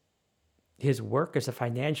does his work as a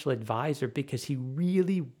financial advisor because he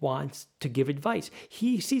really wants to give advice.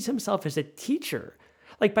 He sees himself as a teacher.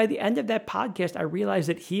 By the end of that podcast, I realized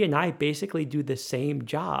that he and I basically do the same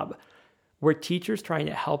job. We're teachers trying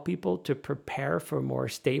to help people to prepare for a more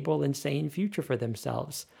stable and sane future for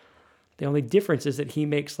themselves. The only difference is that he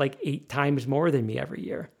makes 8 times more than me every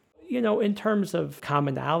year. In terms of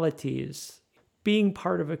commonalities, being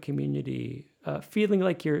part of a community, feeling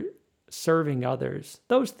like you're serving others,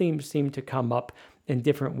 those themes seem to come up in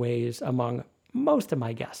different ways among most of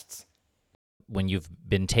my guests. When you've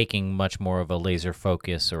been taking much more of a laser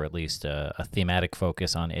focus, or at least a thematic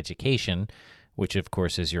focus on education, which of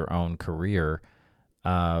course is your own career,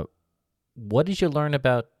 what did you learn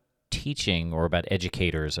about teaching, or about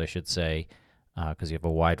educators, I should say, because you have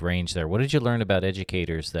a wide range there. What did you learn about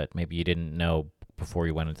educators that maybe you didn't know before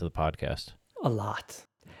you went into the podcast? A lot.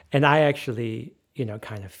 And I actually,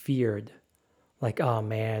 kind of feared, oh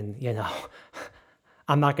man,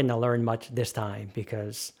 I'm not going to learn much this time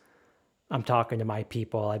because I'm talking to my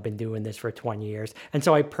people. I've been doing this for 20 years. And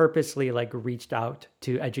so I purposely reached out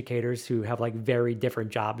to educators who have very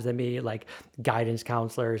different jobs than me, like guidance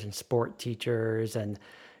counselors and sport teachers and,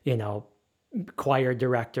 choir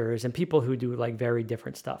directors and people who do very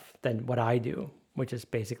different stuff than what I do, which is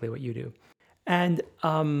basically what you do. And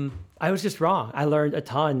I was just wrong. I learned a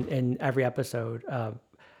ton in every episode. I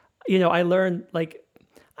learned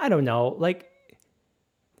I don't know,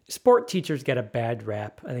 sport teachers get a bad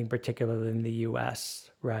rap, I think, particularly in the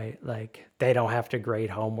US, right? Like they don't have to grade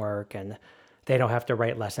homework and they don't have to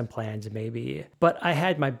write lesson plans, maybe. But I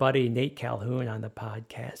had my buddy Nate Calhoun on the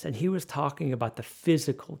podcast, and he was talking about the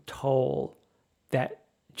physical toll that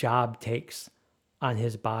job takes on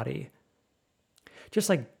his body. Just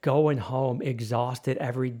like going home exhausted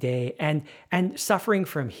every day and suffering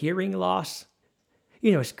from hearing loss,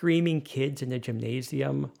 screaming kids in the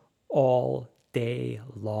gymnasium all day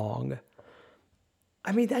long.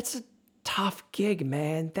 I mean, that's a tough gig,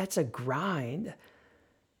 man. That's a grind.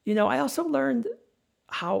 I also learned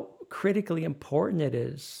how critically important it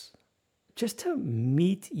is just to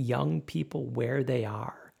meet young people where they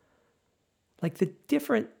are. Like the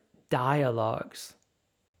different dialogues.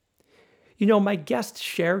 My guests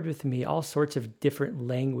shared with me all sorts of different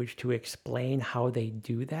language to explain how they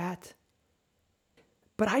do that.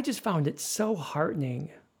 But I just found it so heartening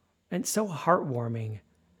and so heartwarming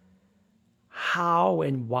how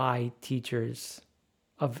and why teachers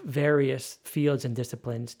of various fields and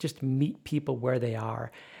disciplines just meet people where they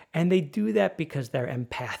are. And they do that because they're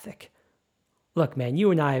empathic. Look, man,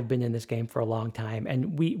 you and I have been in this game for a long time,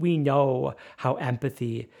 and we know how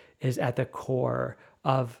empathy is at the core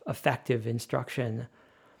of effective instruction.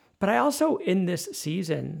 But I also, in this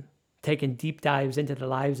season, taken deep dives into the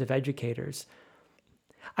lives of educators.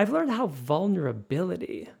 I've learned how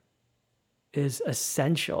vulnerability is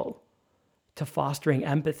essential to fostering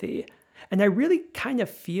empathy. And I really kind of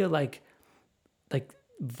feel like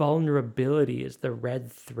vulnerability is the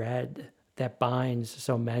red thread that binds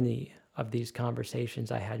so many of these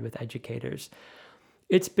conversations I had with educators.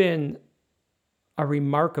 It's been a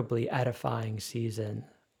remarkably edifying season.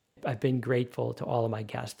 I've been grateful to all of my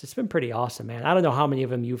guests. It's been pretty awesome, man. I don't know how many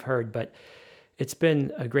of them you've heard, but it's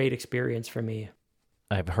been a great experience for me.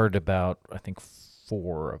 I've heard about, I think,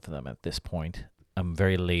 4 of them at this point. I'm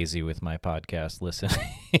very lazy with my podcast listening.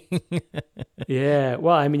 Yeah,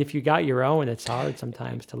 well, I mean, if you got your own, it's hard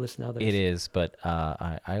sometimes to listen to others. It is, but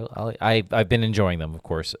I've been enjoying them, of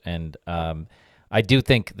course, and I do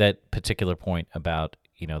think that particular point about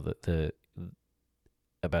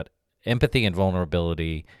about empathy and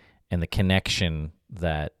vulnerability and the connection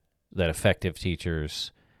that effective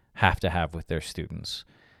teachers have to have with their students.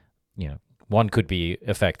 One could be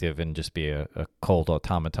effective and just be a cold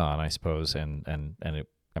automaton, I suppose, and it,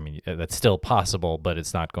 I mean, that's still possible, but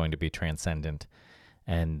it's not going to be transcendent.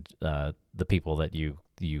 And the people that you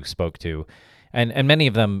spoke to, and many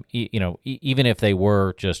of them, even if they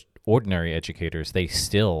were just ordinary educators, they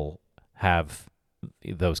still have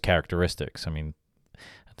those characteristics. I mean,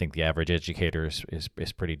 I think the average educator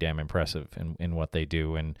is pretty damn impressive in what they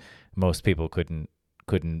do, and most people couldn't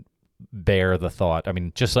bear the thought.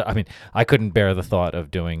 I couldn't bear the thought of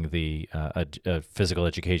doing a physical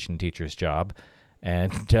education teacher's job,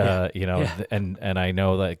 and and I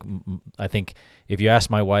know I think if you ask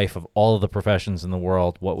my wife of all of the professions in the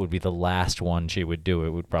world, what would be the last one she would do, it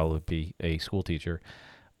would probably be a school teacher.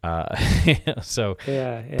 So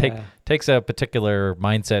takes a particular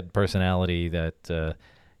mindset, personality that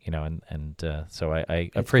so I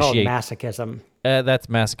appreciate masochism. That's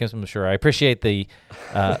masochism, sure. I appreciate the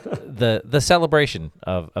celebration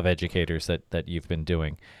of educators that you've been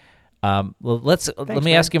doing. Let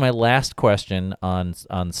me ask you my last question on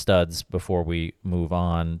studs before we move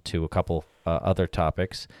on to a couple other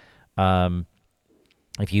topics.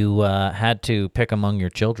 If you had to pick among your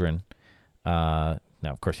children, now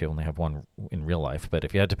of course you only have one in real life, but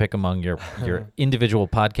if you had to pick among your individual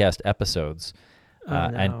podcast episodes.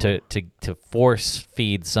 And to force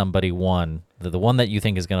feed somebody the one that you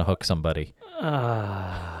think is going to hook somebody.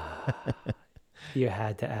 You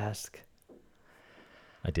had to ask.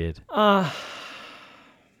 I did. I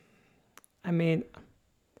mean,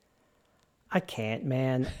 I can't,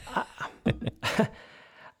 man.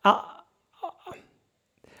 I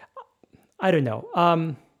don't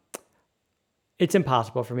know. It's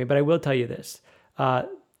impossible for me, but I will tell you this.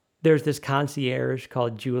 There's this concierge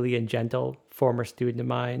called Julian Gentle, former student of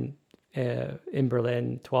mine in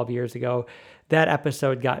Berlin 12 years ago. That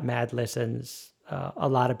episode got mad listens. A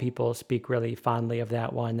lot of people speak really fondly of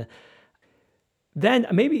that one. Then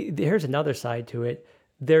maybe here's another side to it.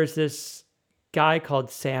 There's this guy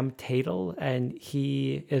called Sam Tatel, and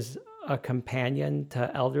he is a companion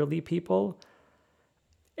to elderly people.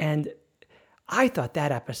 And I thought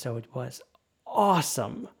that episode was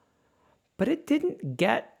awesome, but it didn't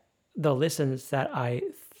get the listens that I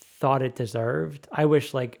thought it deserved. I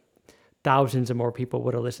wish thousands of more people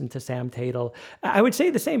would have listened to Sam Tatel. I would say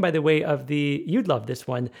the same, by the way, you'd love this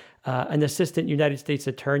one, an assistant United States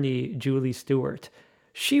attorney, Julie Stewart.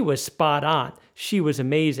 She was spot on. She was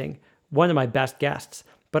amazing. One of my best guests.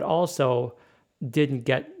 but also didn't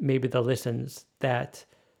get maybe the listens that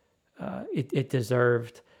it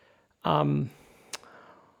deserved. What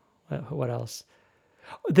else?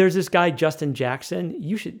 There's this guy, Justin Jackson.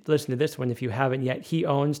 You should listen to this one if you haven't yet. He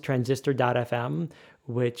owns Transistor.fm,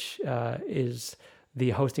 which is the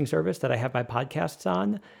hosting service that I have my podcasts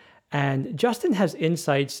on. And Justin has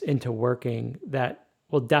insights into working that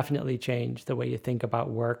will definitely change the way you think about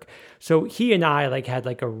work. So he and I had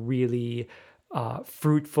a really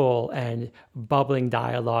fruitful and bubbling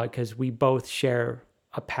dialogue because we both share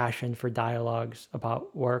a passion for dialogues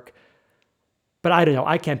about work. But I don't know.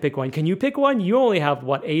 I can't pick one. Can you pick one? You only have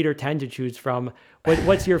 8 or 10 to choose from.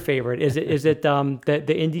 What's your favorite? Is it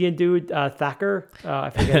the Indian dude Thacker? I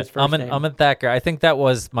forget his first name. Amin Thacker. I think that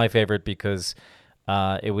was my favorite because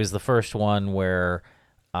it was the first one where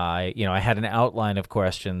I had an outline of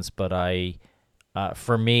questions, but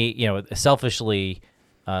for me, selfishly,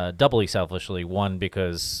 doubly selfishly, one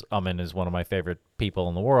because Amin is one of my favorite people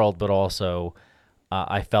in the world, but also.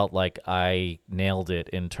 I felt like I nailed it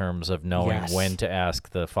in terms of knowing when to ask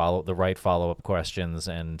the right follow-up questions,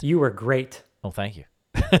 and you were great. Oh, thank you.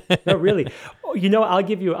 No, really. I'll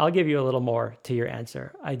give you a little more to your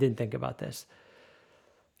answer. I didn't think about this.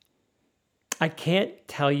 I can't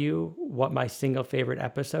tell you what my single favorite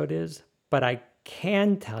episode is, but I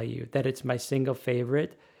can tell you that it's my single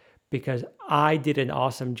favorite because I did an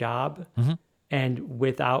awesome job, and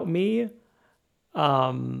without me,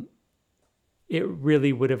 it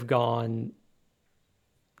really would have gone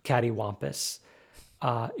cattywampus.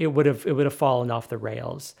 It would have fallen off the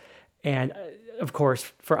rails. And of course,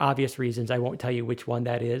 for obvious reasons, I won't tell you which one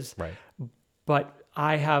that is. Right. But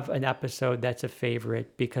I have an episode that's a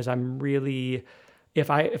favorite because I'm really, if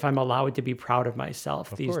I'm allowed to be proud of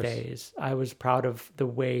myself these days, I was proud of the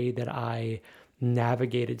way that I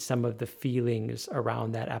navigated some of the feelings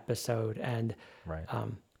around that episode. And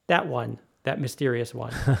that mysterious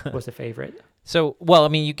one was a favorite. So, well, I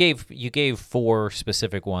mean, you gave 4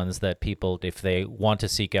 specific ones that people, if they want to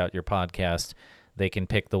seek out your podcast, they can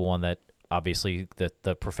pick the one that obviously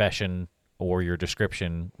the profession or your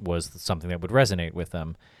description was something that would resonate with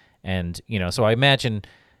them. And, so I imagine,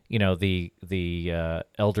 the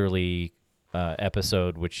elderly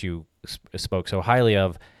episode, which you spoke so highly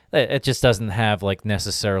of, it just doesn't have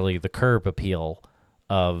necessarily the curb appeal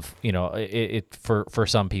of, it for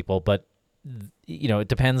some people, but it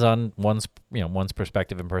depends on one's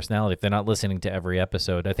perspective and personality. If they're not listening to every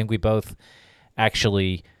episode, I think we both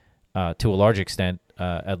actually, to a large extent,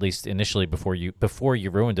 at least initially before you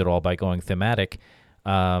ruined it all by going thematic,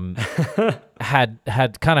 had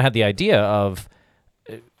the idea of,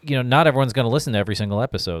 not everyone's going to listen to every single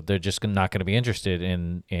episode. They're just not going to be interested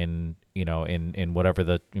in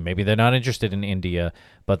whatever maybe they're not interested in India,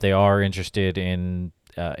 but they are interested in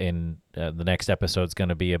the next episode's going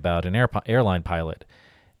to be about an airline pilot,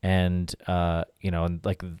 and or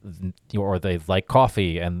they like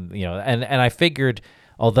coffee, and I figured,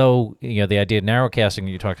 although the idea of narrowcasting that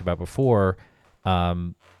you talked about before,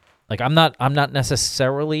 I'm not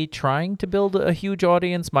necessarily trying to build a huge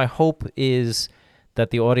audience. My hope is that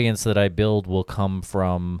the audience that I build will come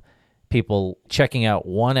from people checking out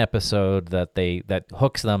one episode that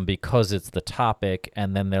hooks them because it's the topic,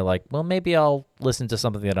 and then they're like, well, maybe I'll listen to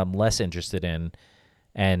something that I'm less interested in,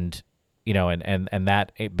 and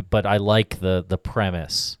but I like the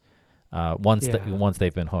premise once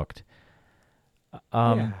they've been hooked.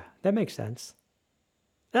 That makes sense.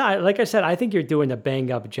 Like I said, I think you're doing a bang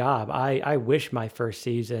up job. I wish my first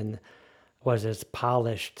season was as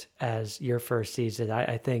polished as your first season.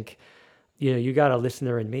 I think you got a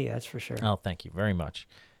listener in me, that's for sure. Oh, thank you very much.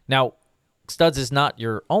 Now, Studs is not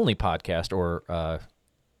your only podcast, or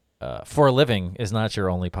For a Living is not your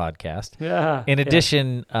only podcast. Yeah. In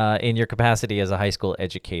addition, in your capacity as a high school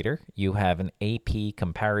educator, you have an AP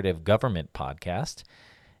Comparative Government podcast,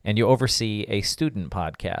 and you oversee a student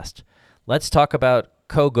podcast. Let's talk about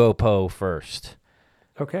Kogopo first.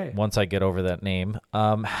 Okay. Once I get over that name,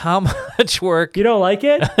 how much work? You don't like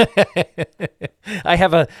it? I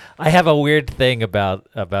have a weird thing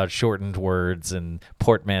about shortened words and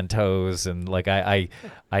portmanteaus, and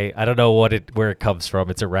I don't know where it comes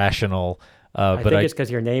from. It's irrational. I think it's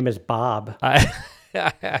because your name is Bob.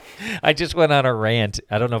 I just went on a rant.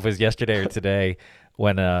 I don't know if it was yesterday or today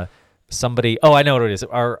when somebody. Oh, I know what it is.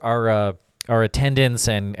 Our attendance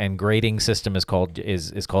and grading system is called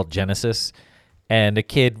Genesis. And a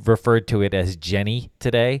kid referred to it as Jenny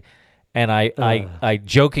today, and I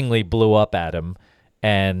jokingly blew up at him,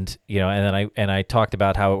 and then I talked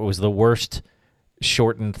about how it was the worst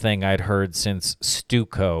shortened thing I'd heard since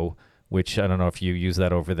STUCO, which I don't know if you use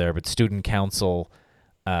that over there, but Student Council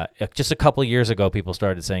Just a couple years ago, people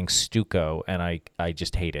started saying stucco, and I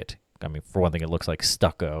just hate it. I mean, for one thing, it looks like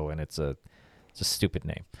stucco, and it's a stupid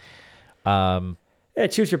name. Yeah,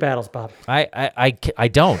 choose your battles, Bob. I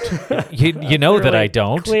don't. You know that I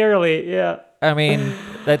don't. Clearly, yeah. I mean,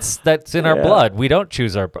 that's in our blood. We don't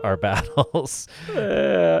choose our battles.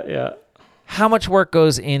 Yeah. How much work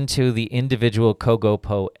goes into the individual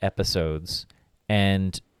Kogopo episodes,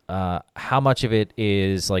 and how much of it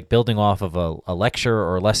is like building off of a lecture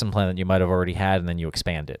or a lesson plan that you might have already had, and then you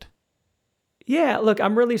expand it? Yeah, look,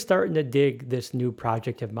 I'm really starting to dig this new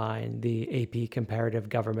project of mine, the AP Comparative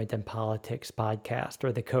Government and Politics podcast,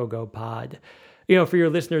 or the Kogo Pod. You know, for your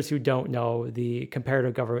listeners who don't know, the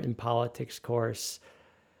Comparative Government and Politics course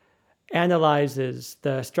analyzes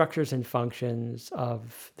the structures and functions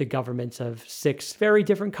of the governments of 6 very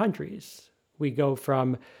different countries. We go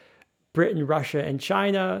from Britain, Russia, and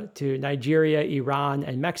China to Nigeria, Iran,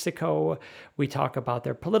 and Mexico. We talk about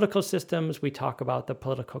their political systems. We talk about the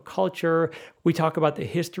political culture. We talk about the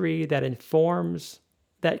history that informs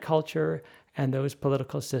that culture and those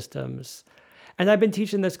political systems. And I've been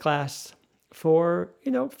teaching this class for,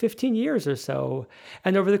 15 years or so.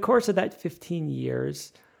 And over the course of that 15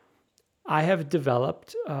 years, I have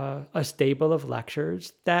developed a stable of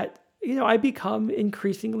lectures that, I become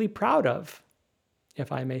increasingly proud of,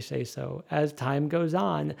 if I may say so, as time goes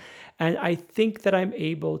on. And I think that I'm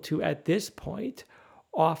able to, at this point,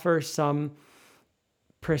 offer some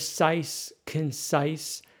precise,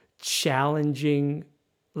 concise, challenging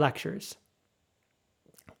lectures.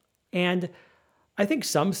 And I think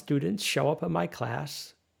some students show up in my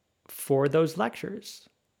class for those lectures,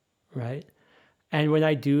 right? And when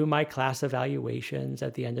I do my class evaluations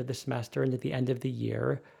at the end of the semester and at the end of the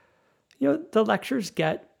year, the lectures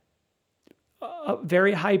get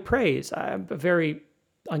very high praise. I'm very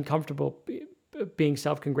uncomfortable being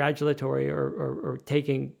self-congratulatory or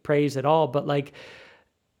taking praise at all, but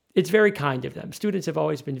it's very kind of them. Students have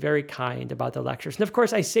always been very kind about the lectures. And of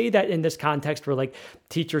course, I say that in this context where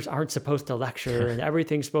teachers aren't supposed to lecture and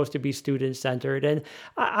everything's supposed to be student-centered. And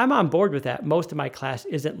I'm on board with that. Most of my class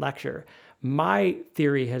isn't lecture. My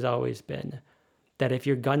theory has always been that if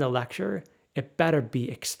you're gonna lecture, it better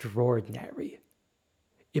be extraordinary.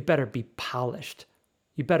 It better be polished.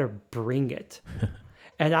 You better bring it.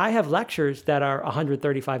 And I have lectures that are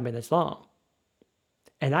 135 minutes long.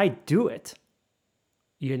 And I do it.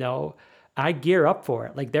 I gear up for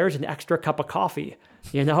it. There's an extra cup of coffee,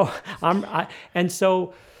 and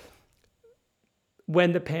so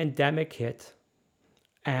when the pandemic hit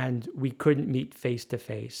and we couldn't meet face to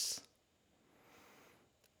face,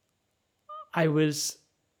 I was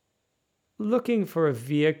looking for a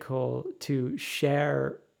vehicle to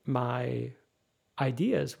share my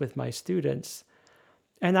ideas with my students.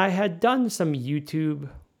 And I had done some YouTube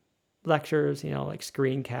lectures, like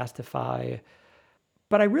Screencastify.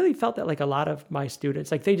 But I really felt that a lot of my students,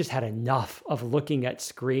 they just had enough of looking at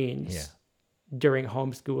screens during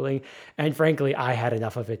homeschooling. And frankly, I had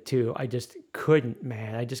enough of it too. I just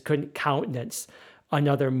couldn't countenance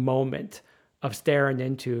another moment of staring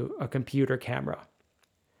into a computer camera.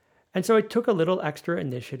 And so I took a little extra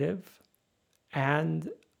initiative and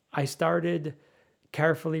I started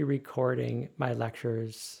carefully recording my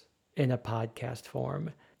lectures in a podcast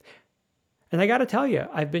form. And I got to tell you,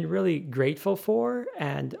 I've been really grateful for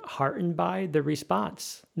and heartened by the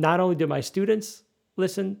response. Not only do my students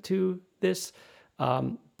listen to this,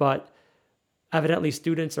 but evidently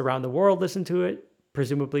students around the world listen to it.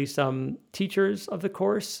 Presumably some teachers of the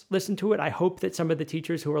course listen to it. I hope that some of the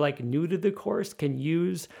teachers who are new to the course can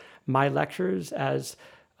use my lectures as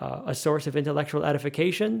a source of intellectual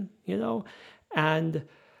edification, And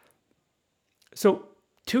so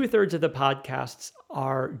 2/3 of the podcasts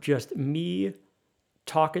are just me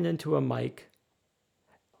talking into a mic,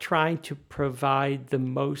 trying to provide the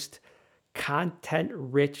most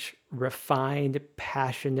content-rich, refined,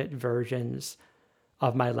 passionate versions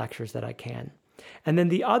of my lectures that I can. And then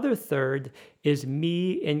the other third is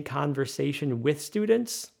me in conversation with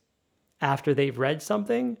students after they've read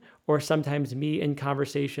something, or sometimes me in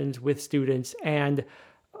conversations with students and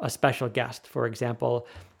a special guest. For example,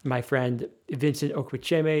 my friend Vincent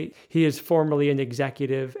Okwucheme, he is formerly an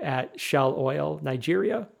executive at Shell Oil,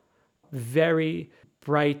 Nigeria. Very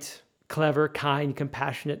bright, clever, kind,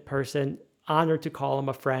 compassionate person. Honored to call him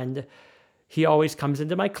a friend. He always comes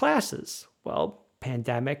into my classes. Well,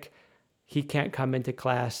 pandemic, he can't come into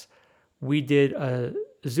class. We did a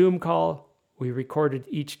Zoom call. We recorded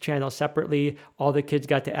each channel separately. All the kids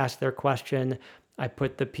got to ask their question. I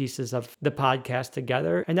put the pieces of the podcast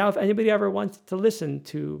together. And now if anybody ever wants to listen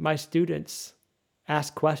to my students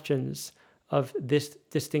ask questions of this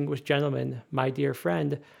distinguished gentleman, my dear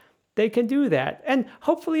friend, they can do that. And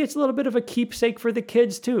hopefully it's a little bit of a keepsake for the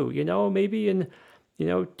kids too, maybe in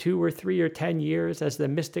 2 or 3 or 10 years, as the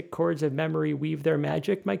mystic chords of memory weave their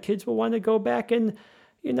magic, my kids will want to go back and,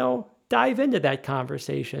 dive into that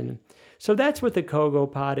conversation. So that's what the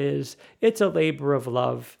Kogopod is. It's a labor of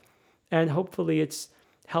love. And hopefully it's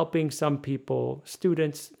helping some people,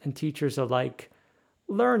 students and teachers alike,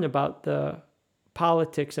 learn about the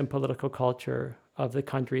politics and political culture of the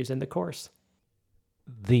countries in the course.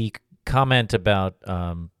 The comment about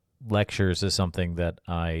lectures is something that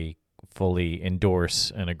I fully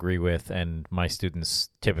endorse and agree with, and my students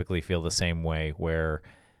typically feel the same way, where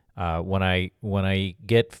when I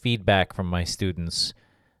get feedback from my students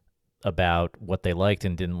about what they liked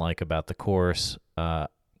and didn't like about the course,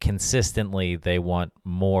 consistently they want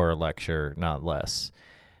more lecture, not less.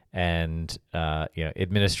 And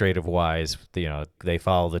administrative wise, they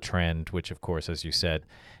follow the trend, which of course, as you said,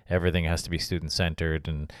 everything has to be student centered.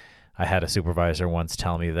 And I had a supervisor once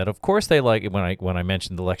tell me that of course they like it when I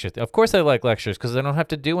mentioned the lectures. Of course they like lectures because they don't have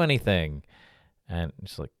to do anything. And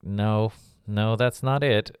it's like, no, that's not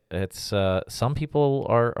it. It's some people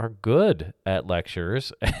are good at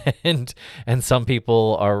lectures, and some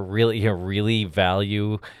people are really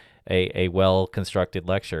value a well constructed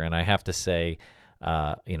lecture. And I have to say,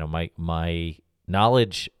 my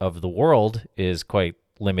knowledge of the world is quite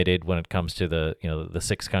limited when it comes to the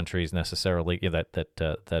 6 countries necessarily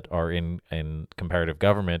that are in comparative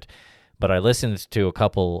government. But I listened to a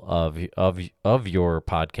couple of your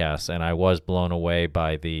podcasts, and I was blown away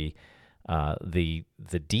by the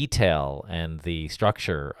detail and the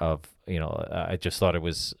structure of I just thought it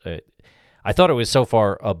was so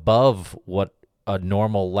far above what a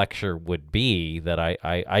normal lecture would be that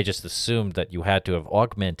I just assumed that you had to have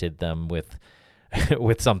augmented them with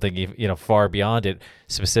with something far beyond it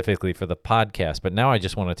specifically for the podcast. But now I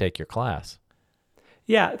just want to take your class.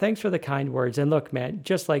 Yeah, thanks for the kind words. And look, man,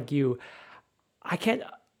 just like you, I can't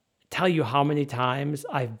tell you how many times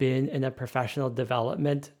I've been in a professional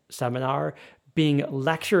development seminar being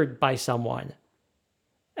lectured by someone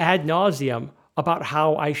ad nauseum about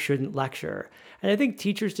how I shouldn't lecture. And I think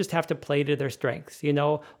teachers just have to play to their strengths.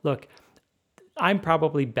 Look, I'm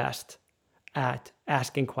probably best at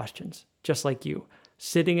asking questions, just like you,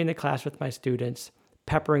 sitting in the class with my students,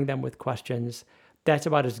 peppering them with questions. That's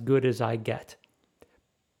about as good as I get.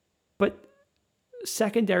 But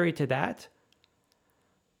secondary to that,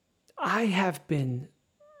 I have been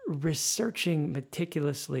researching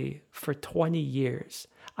meticulously for 20 years.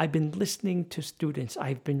 I've been listening to students.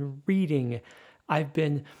 I've been reading. I've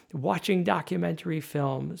been watching documentary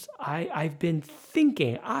films. I've been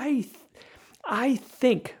thinking. I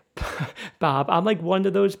think, Bob, I'm like one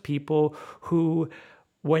of those people who,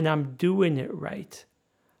 when I'm doing it right,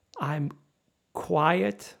 I'm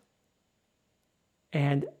quiet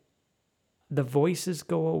and the voices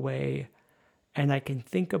go away and I can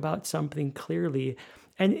think about something clearly.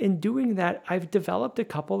 And in doing that, I've developed a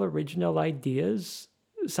couple original ideas.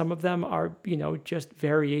 Some of them are, just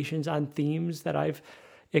variations on themes that I've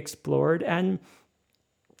explored. And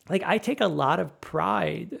I take a lot of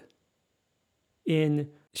pride in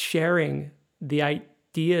sharing the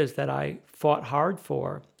ideas that I fought hard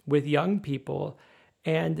for with young people.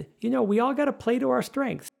 And, we all got to play to our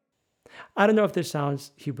strengths. I don't know if this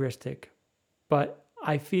sounds hubristic, but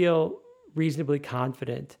I feel reasonably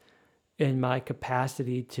confident in my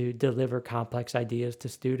capacity to deliver complex ideas to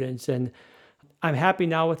students. And I'm happy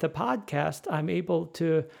now with the podcast, I'm able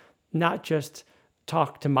to not just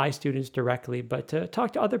talk to my students directly, but to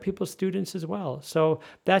talk to other people's students as well. So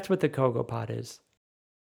that's what the Kogopod is.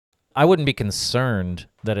 I wouldn't be concerned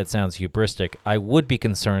that it sounds hubristic. I would be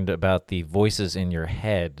concerned about the voices in your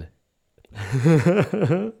head.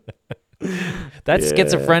 That's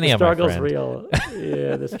schizophrenia, my friend. The struggle's real.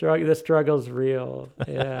 Yeah, the struggle's real.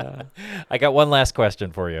 Yeah. I got one last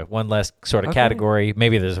question for you. One last sort of category.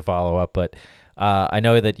 Maybe there's a follow-up, but I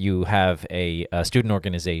know that you have a student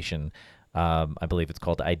organization. I believe it's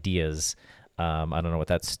called Ideas. I don't know what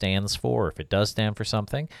that stands for, if it does stand for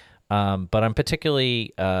something. But I'm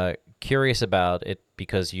particularly curious about it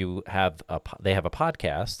because they have a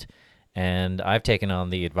podcast, and I've taken on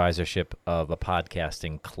the advisorship of a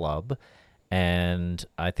podcasting club, and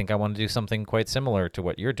I think I want to do something quite similar to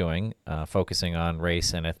what you're doing, focusing on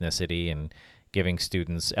race and ethnicity and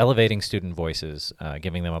elevating student voices,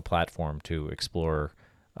 giving them a platform to explore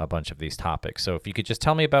a bunch of these topics. So if you could just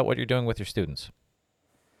tell me about what you're doing with your students.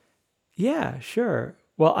 Yeah, sure.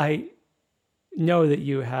 Well, I know that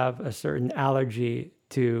you have a certain allergy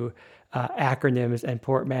to acronyms and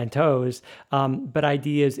portmanteaus, but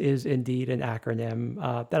IDEAS is indeed an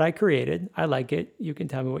acronym that I created. I like it. You can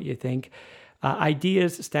tell me what you think.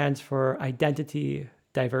 IDEAS stands for Identity,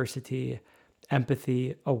 Diversity,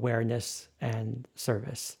 Empathy, Awareness, and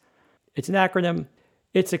Service. It's an acronym.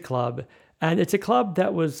 It's a club. And it's a club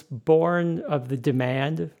that was born of the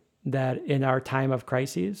demand that in our time of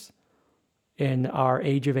crises, in our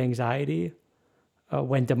age of anxiety,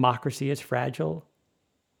 when democracy is fragile,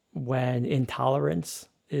 when intolerance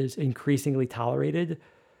is increasingly tolerated,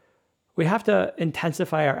 we have to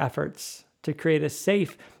intensify our efforts to create a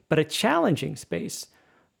safe but a challenging space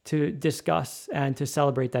to discuss and to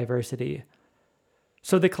celebrate diversity.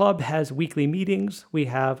 So the club has weekly meetings, we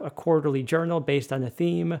have a quarterly journal based on a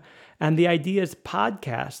theme, and the IDEAS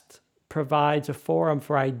podcast provides a forum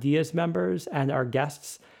for IDEAS members and our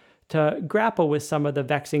guests to grapple with some of the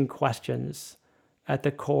vexing questions at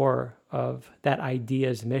the core of that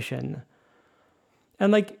IDEAS mission.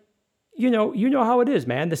 And you know how it is,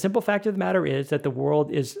 man. The simple fact of the matter is that the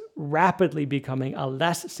world is rapidly becoming a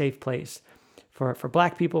less safe place for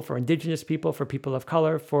Black people, for Indigenous people, for people of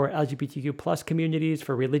color, for LGBTQ plus communities,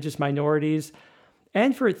 for religious minorities,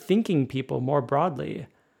 and for thinking people more broadly.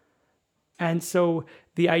 And so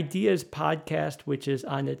the IDEAS podcast, which is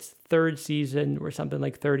on its third season, we're something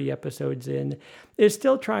like 30 episodes in, is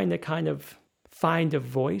still trying to kind of find a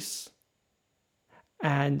voice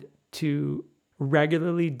and to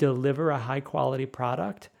regularly deliver a high quality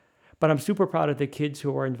product. But I'm super proud of the kids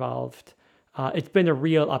who are involved. It's been a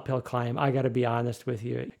real uphill climb. I got to be honest with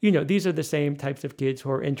you. These are the same types of kids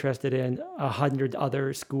who are interested in 100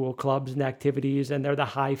 other school clubs and activities, and they're the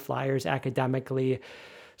high flyers academically.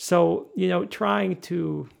 So, trying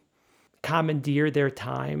to commandeer their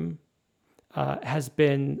time has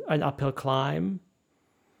been an uphill climb,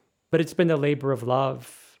 but it's been a labor of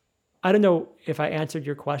love. I don't know if I answered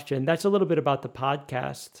your question. That's a little bit about the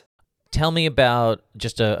podcast. Tell me about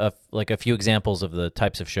just a few examples of the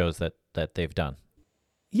types of shows that they've done.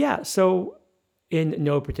 Yeah, so in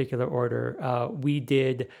no particular order, we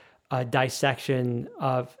did a dissection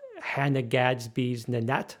of Hannah Gadsby's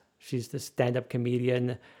Nanette. She's the stand-up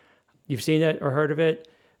comedian. You've seen it or heard of it?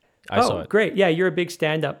 I saw it. Great. Yeah, you're a big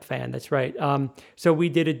stand-up fan. That's right. So we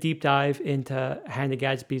did a deep dive into Hannah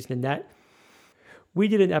Gadsby's Nanette. We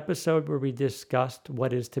did an episode where we discussed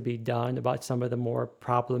what is to be done about some of the more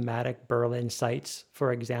problematic Berlin sites.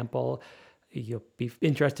 For example, you'll be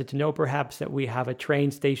interested to know perhaps that we have a train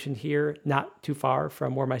station here not too far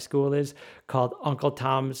from where my school is called Uncle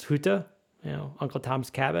Tom's Hütte, Uncle Tom's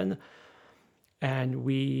Cabin. And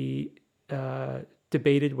we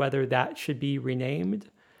debated whether that should be renamed.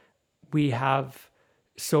 We have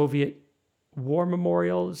Soviet war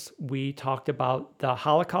memorials. We talked about the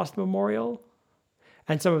Holocaust Memorial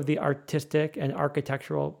and some of the artistic and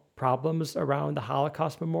architectural problems around the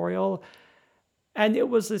Holocaust Memorial. And it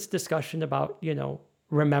was this discussion about,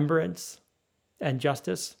 remembrance and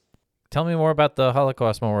justice. Tell me more about the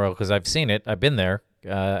Holocaust Memorial, because I've seen it. I've been there,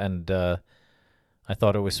 and I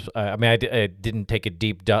thought it was. I didn't take a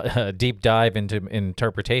deep dive into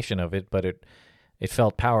interpretation of it, but it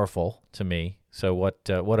felt powerful to me. So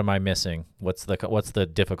what am I missing? What's the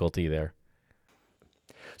difficulty there?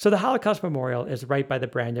 So the Holocaust Memorial is right by the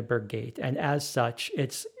Brandenburg Gate, and as such,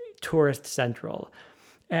 it's tourist central.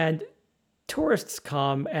 And tourists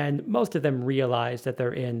come, and most of them realize that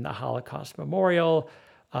they're in the Holocaust Memorial,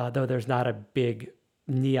 though there's not a big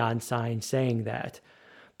neon sign saying that.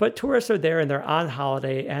 But tourists are there, and they're on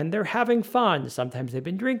holiday, and they're having fun. Sometimes they've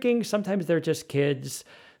been drinking, sometimes they're just kids,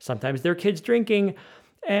 sometimes they're kids drinking.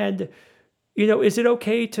 And is it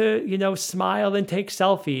okay to, smile and take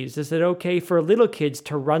selfies? Is it okay for little kids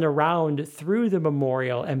to run around through the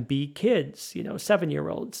memorial and be kids,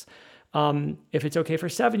 7-year-olds? If it's okay for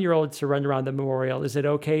 7-year-olds to run around the memorial, is it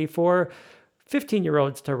okay for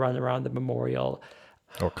 15-year-olds to run around the memorial?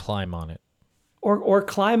 Or climb on it. Or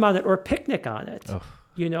climb on it or picnic on it. Oh.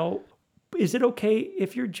 Is it okay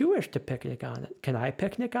if you're Jewish to picnic on it? Can I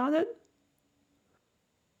picnic on it?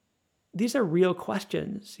 These are real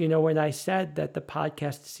questions. When I said that the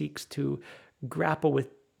podcast seeks to grapple with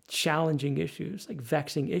challenging issues, like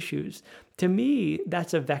vexing issues, to me,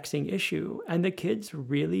 that's a vexing issue. And the kids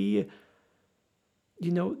really,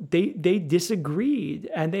 they disagreed,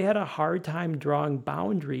 and they had a hard time drawing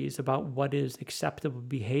boundaries about what is acceptable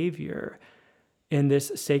behavior in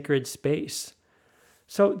this sacred space.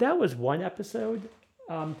 So that was one episode.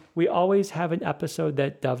 We always have an episode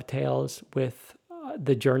that dovetails with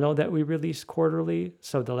the journal that we release quarterly.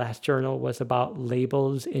 So the last journal was about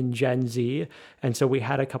labels in Gen Z. And so we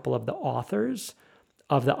had a couple of the authors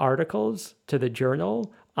of the articles to the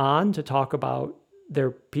journal on to talk about their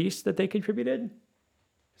piece that they contributed.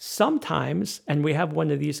 Sometimes, and we have one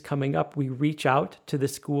of these coming up, we reach out to the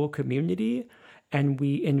school community and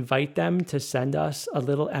we invite them to send us a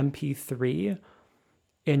little MP3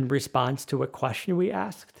 in response to a question we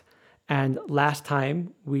asked. And last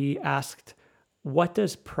time we asked, what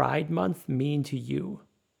does Pride Month mean to you?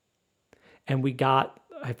 And we got,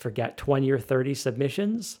 I forget, 20 or 30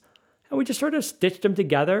 submissions. And we just sort of stitched them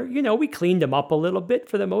together. You know, we cleaned them up a little bit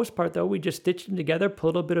for the most part, though. We just stitched them together, put a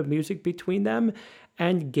little bit of music between them,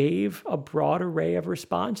 and gave a broad array of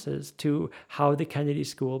responses to how the Kennedy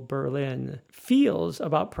School Berlin feels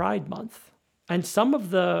about Pride Month. And some of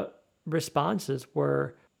the responses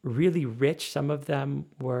were really rich. Some of them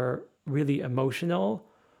were really emotional.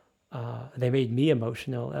 They made me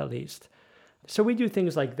emotional, at least. So we do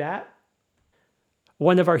things like that.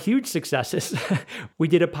 One of our huge successes, we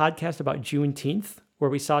did a podcast about Juneteenth, where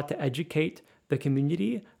we sought to educate the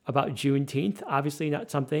community about Juneteenth. Obviously not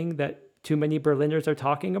something that too many Berliners are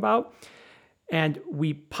talking about. And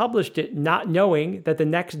we published it not knowing that the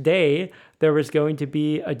next day there was going to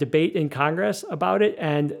be a debate in Congress about it.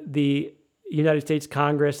 And the United States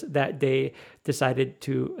Congress that day decided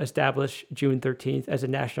to establish June 13th as a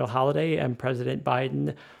national holiday, and President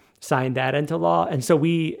Biden signed that into law. And so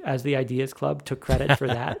we, as the Ideas Club, took credit for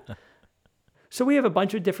that. So we have a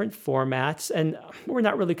bunch of different formats, and we're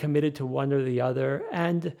not really committed to one or the other.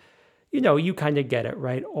 And, you know, you kind of get it,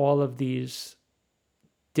 right? All of these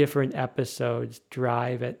different episodes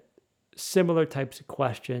drive at similar types of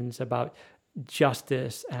questions about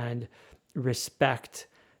justice and respect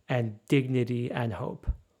and dignity and hope.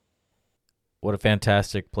 What a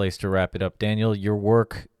fantastic place to wrap it up. Daniel, your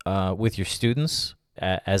work with your students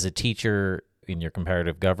as a teacher in your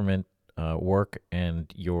comparative government work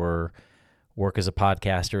and your work as a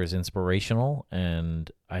podcaster is inspirational,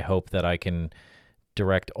 and I hope that I can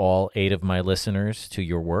direct all 8 of my listeners to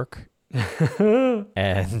your work.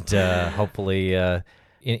 And hopefully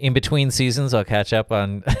in between seasons I'll catch up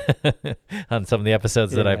on on some of the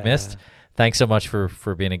episodes that I've missed. Thanks so much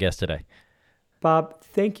for being a guest today. Bob,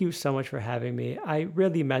 thank you so much for having me. I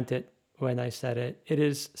really meant it when I said it. It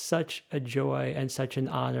is such a joy and such an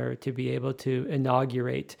honor to be able to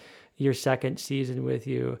inaugurate your second season with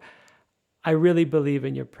you. I really believe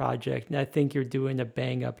in your project, and I think you're doing a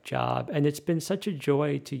bang-up job. And it's been such a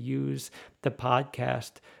joy to use the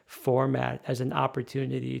podcast format as an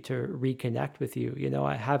opportunity to reconnect with you. You know,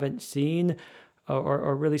 I haven't seen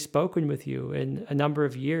or really spoken with you in a number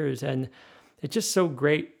of years, and it's just so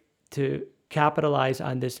great to capitalize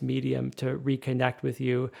on this medium to reconnect with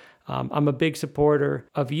you. I'm a big supporter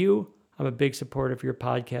of you. I'm a big supporter of your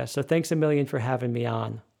podcast. So thanks a million for having me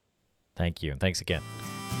on. Thank you. And thanks again.